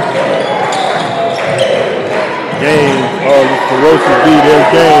 Gaines, this ferocious D, there's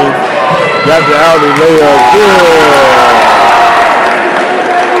Gaines. Got the alley layup, good.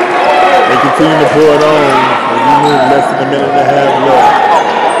 They continue to pour it on. As we move less than a minute and a half left.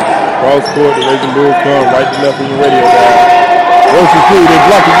 Cross court, the Ragin Bulls come right to left on your radio guys. Ferocious D, they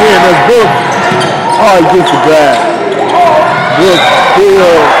block again, that's Brooks. Oh, he gets the grab. Brooks,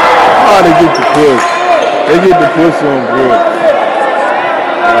 still, they get the push. They get the push on Brooks.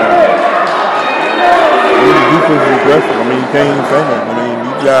 The defense is aggressive. I mean, you can't even say that. I mean,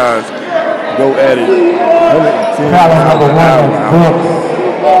 these guys go at it 110 miles an hour. I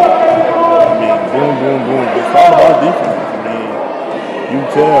mean, boom, boom, boom. It's all about defense. I mean, you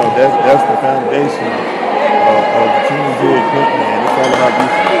tell that's the foundation of the teams here at Clinton, man. It's all about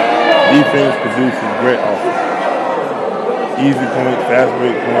defense. Defense produces great offense. Easy points, fast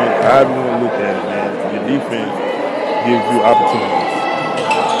break points, however you want to look at it, man. Your defense gives you opportunities.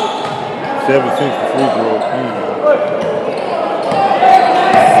 7-6 for free throw.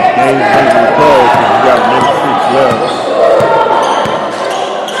 Games brings the call because you got a minute 6 left.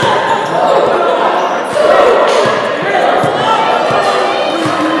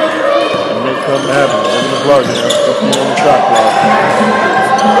 Make something happen. Look at the clock now. 15 on the shot clock.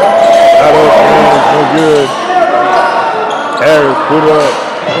 Shot up, man. No good. Harris put up.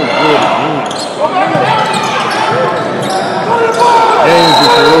 No good. Gaines is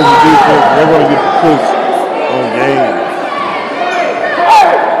the Ragin defense. They're going to get the push on Gaines. Hey,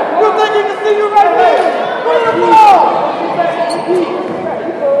 you think you can see you right there? Bring the ball.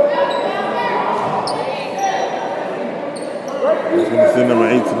 He's going to send number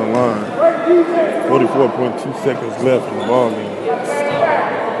 8 to the line. 44.2 seconds left in the ball game.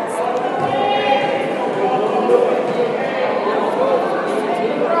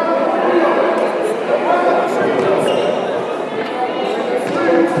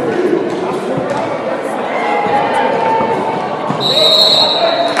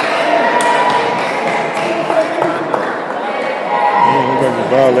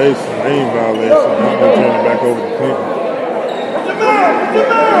 Violation, main violation. I'm going to turn it back over to Clinton.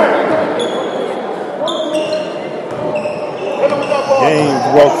 Gaines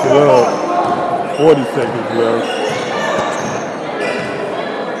walks it up. 40 seconds left.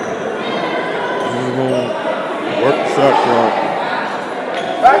 He's going to work the shot clock.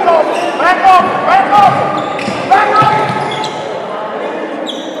 Back up! Back up! Back up! Back up!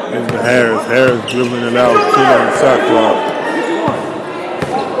 Here's the Harris. Harris dribbling it out, 10 on the shot clock.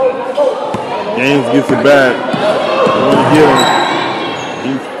 Gaines gets it back. When you get him,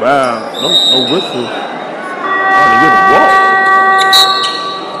 he's fouled. No whistle. Oh, they get a walk.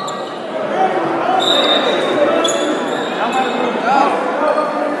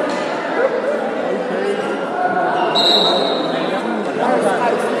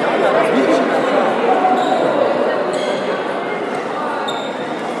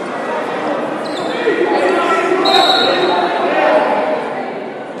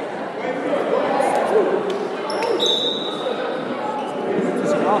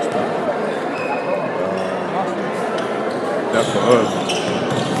 That's for us.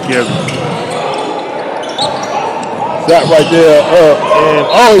 Together. Shot right there up, and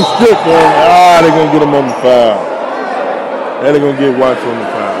he's stripped him. They're gonna get him on the foul. They're gonna get Watts on the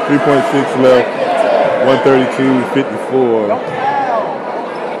foul. 3.6 left. 132-54.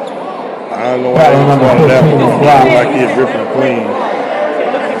 I don't know why they swallowed that one. Like he had ripped him clean.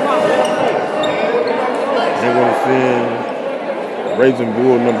 They're gonna send Ragin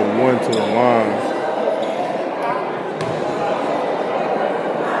Bull number 1 to the line.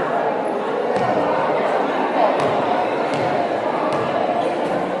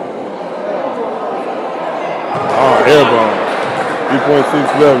 Air ball. 3.6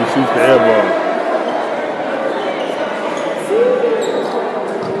 left, he shoots the air ball.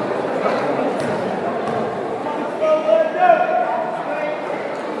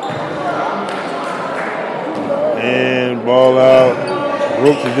 And ball out.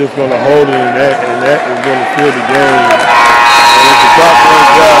 Brooks is just going to hold it, and that is going to seal the game. And it's the top rank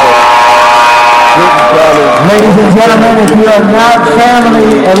guy. Ladies and gentlemen, if you are not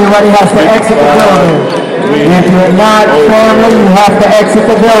family, everybody has to exit the building. If you're not family, you have to exit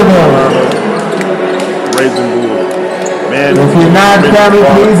the building. Ragin Bull. Man, if you're not family,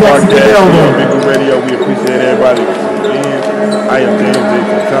 please exit the building. Big Blue Radio, we appreciate everybody listening in. I am James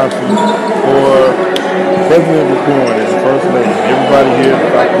J.T. Thompson for President Raccoon and the First Lady. Everybody here, the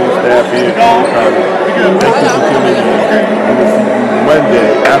faculty, staff here, thank you for tuning in. We will see you Monday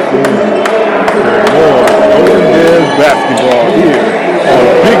afternoon.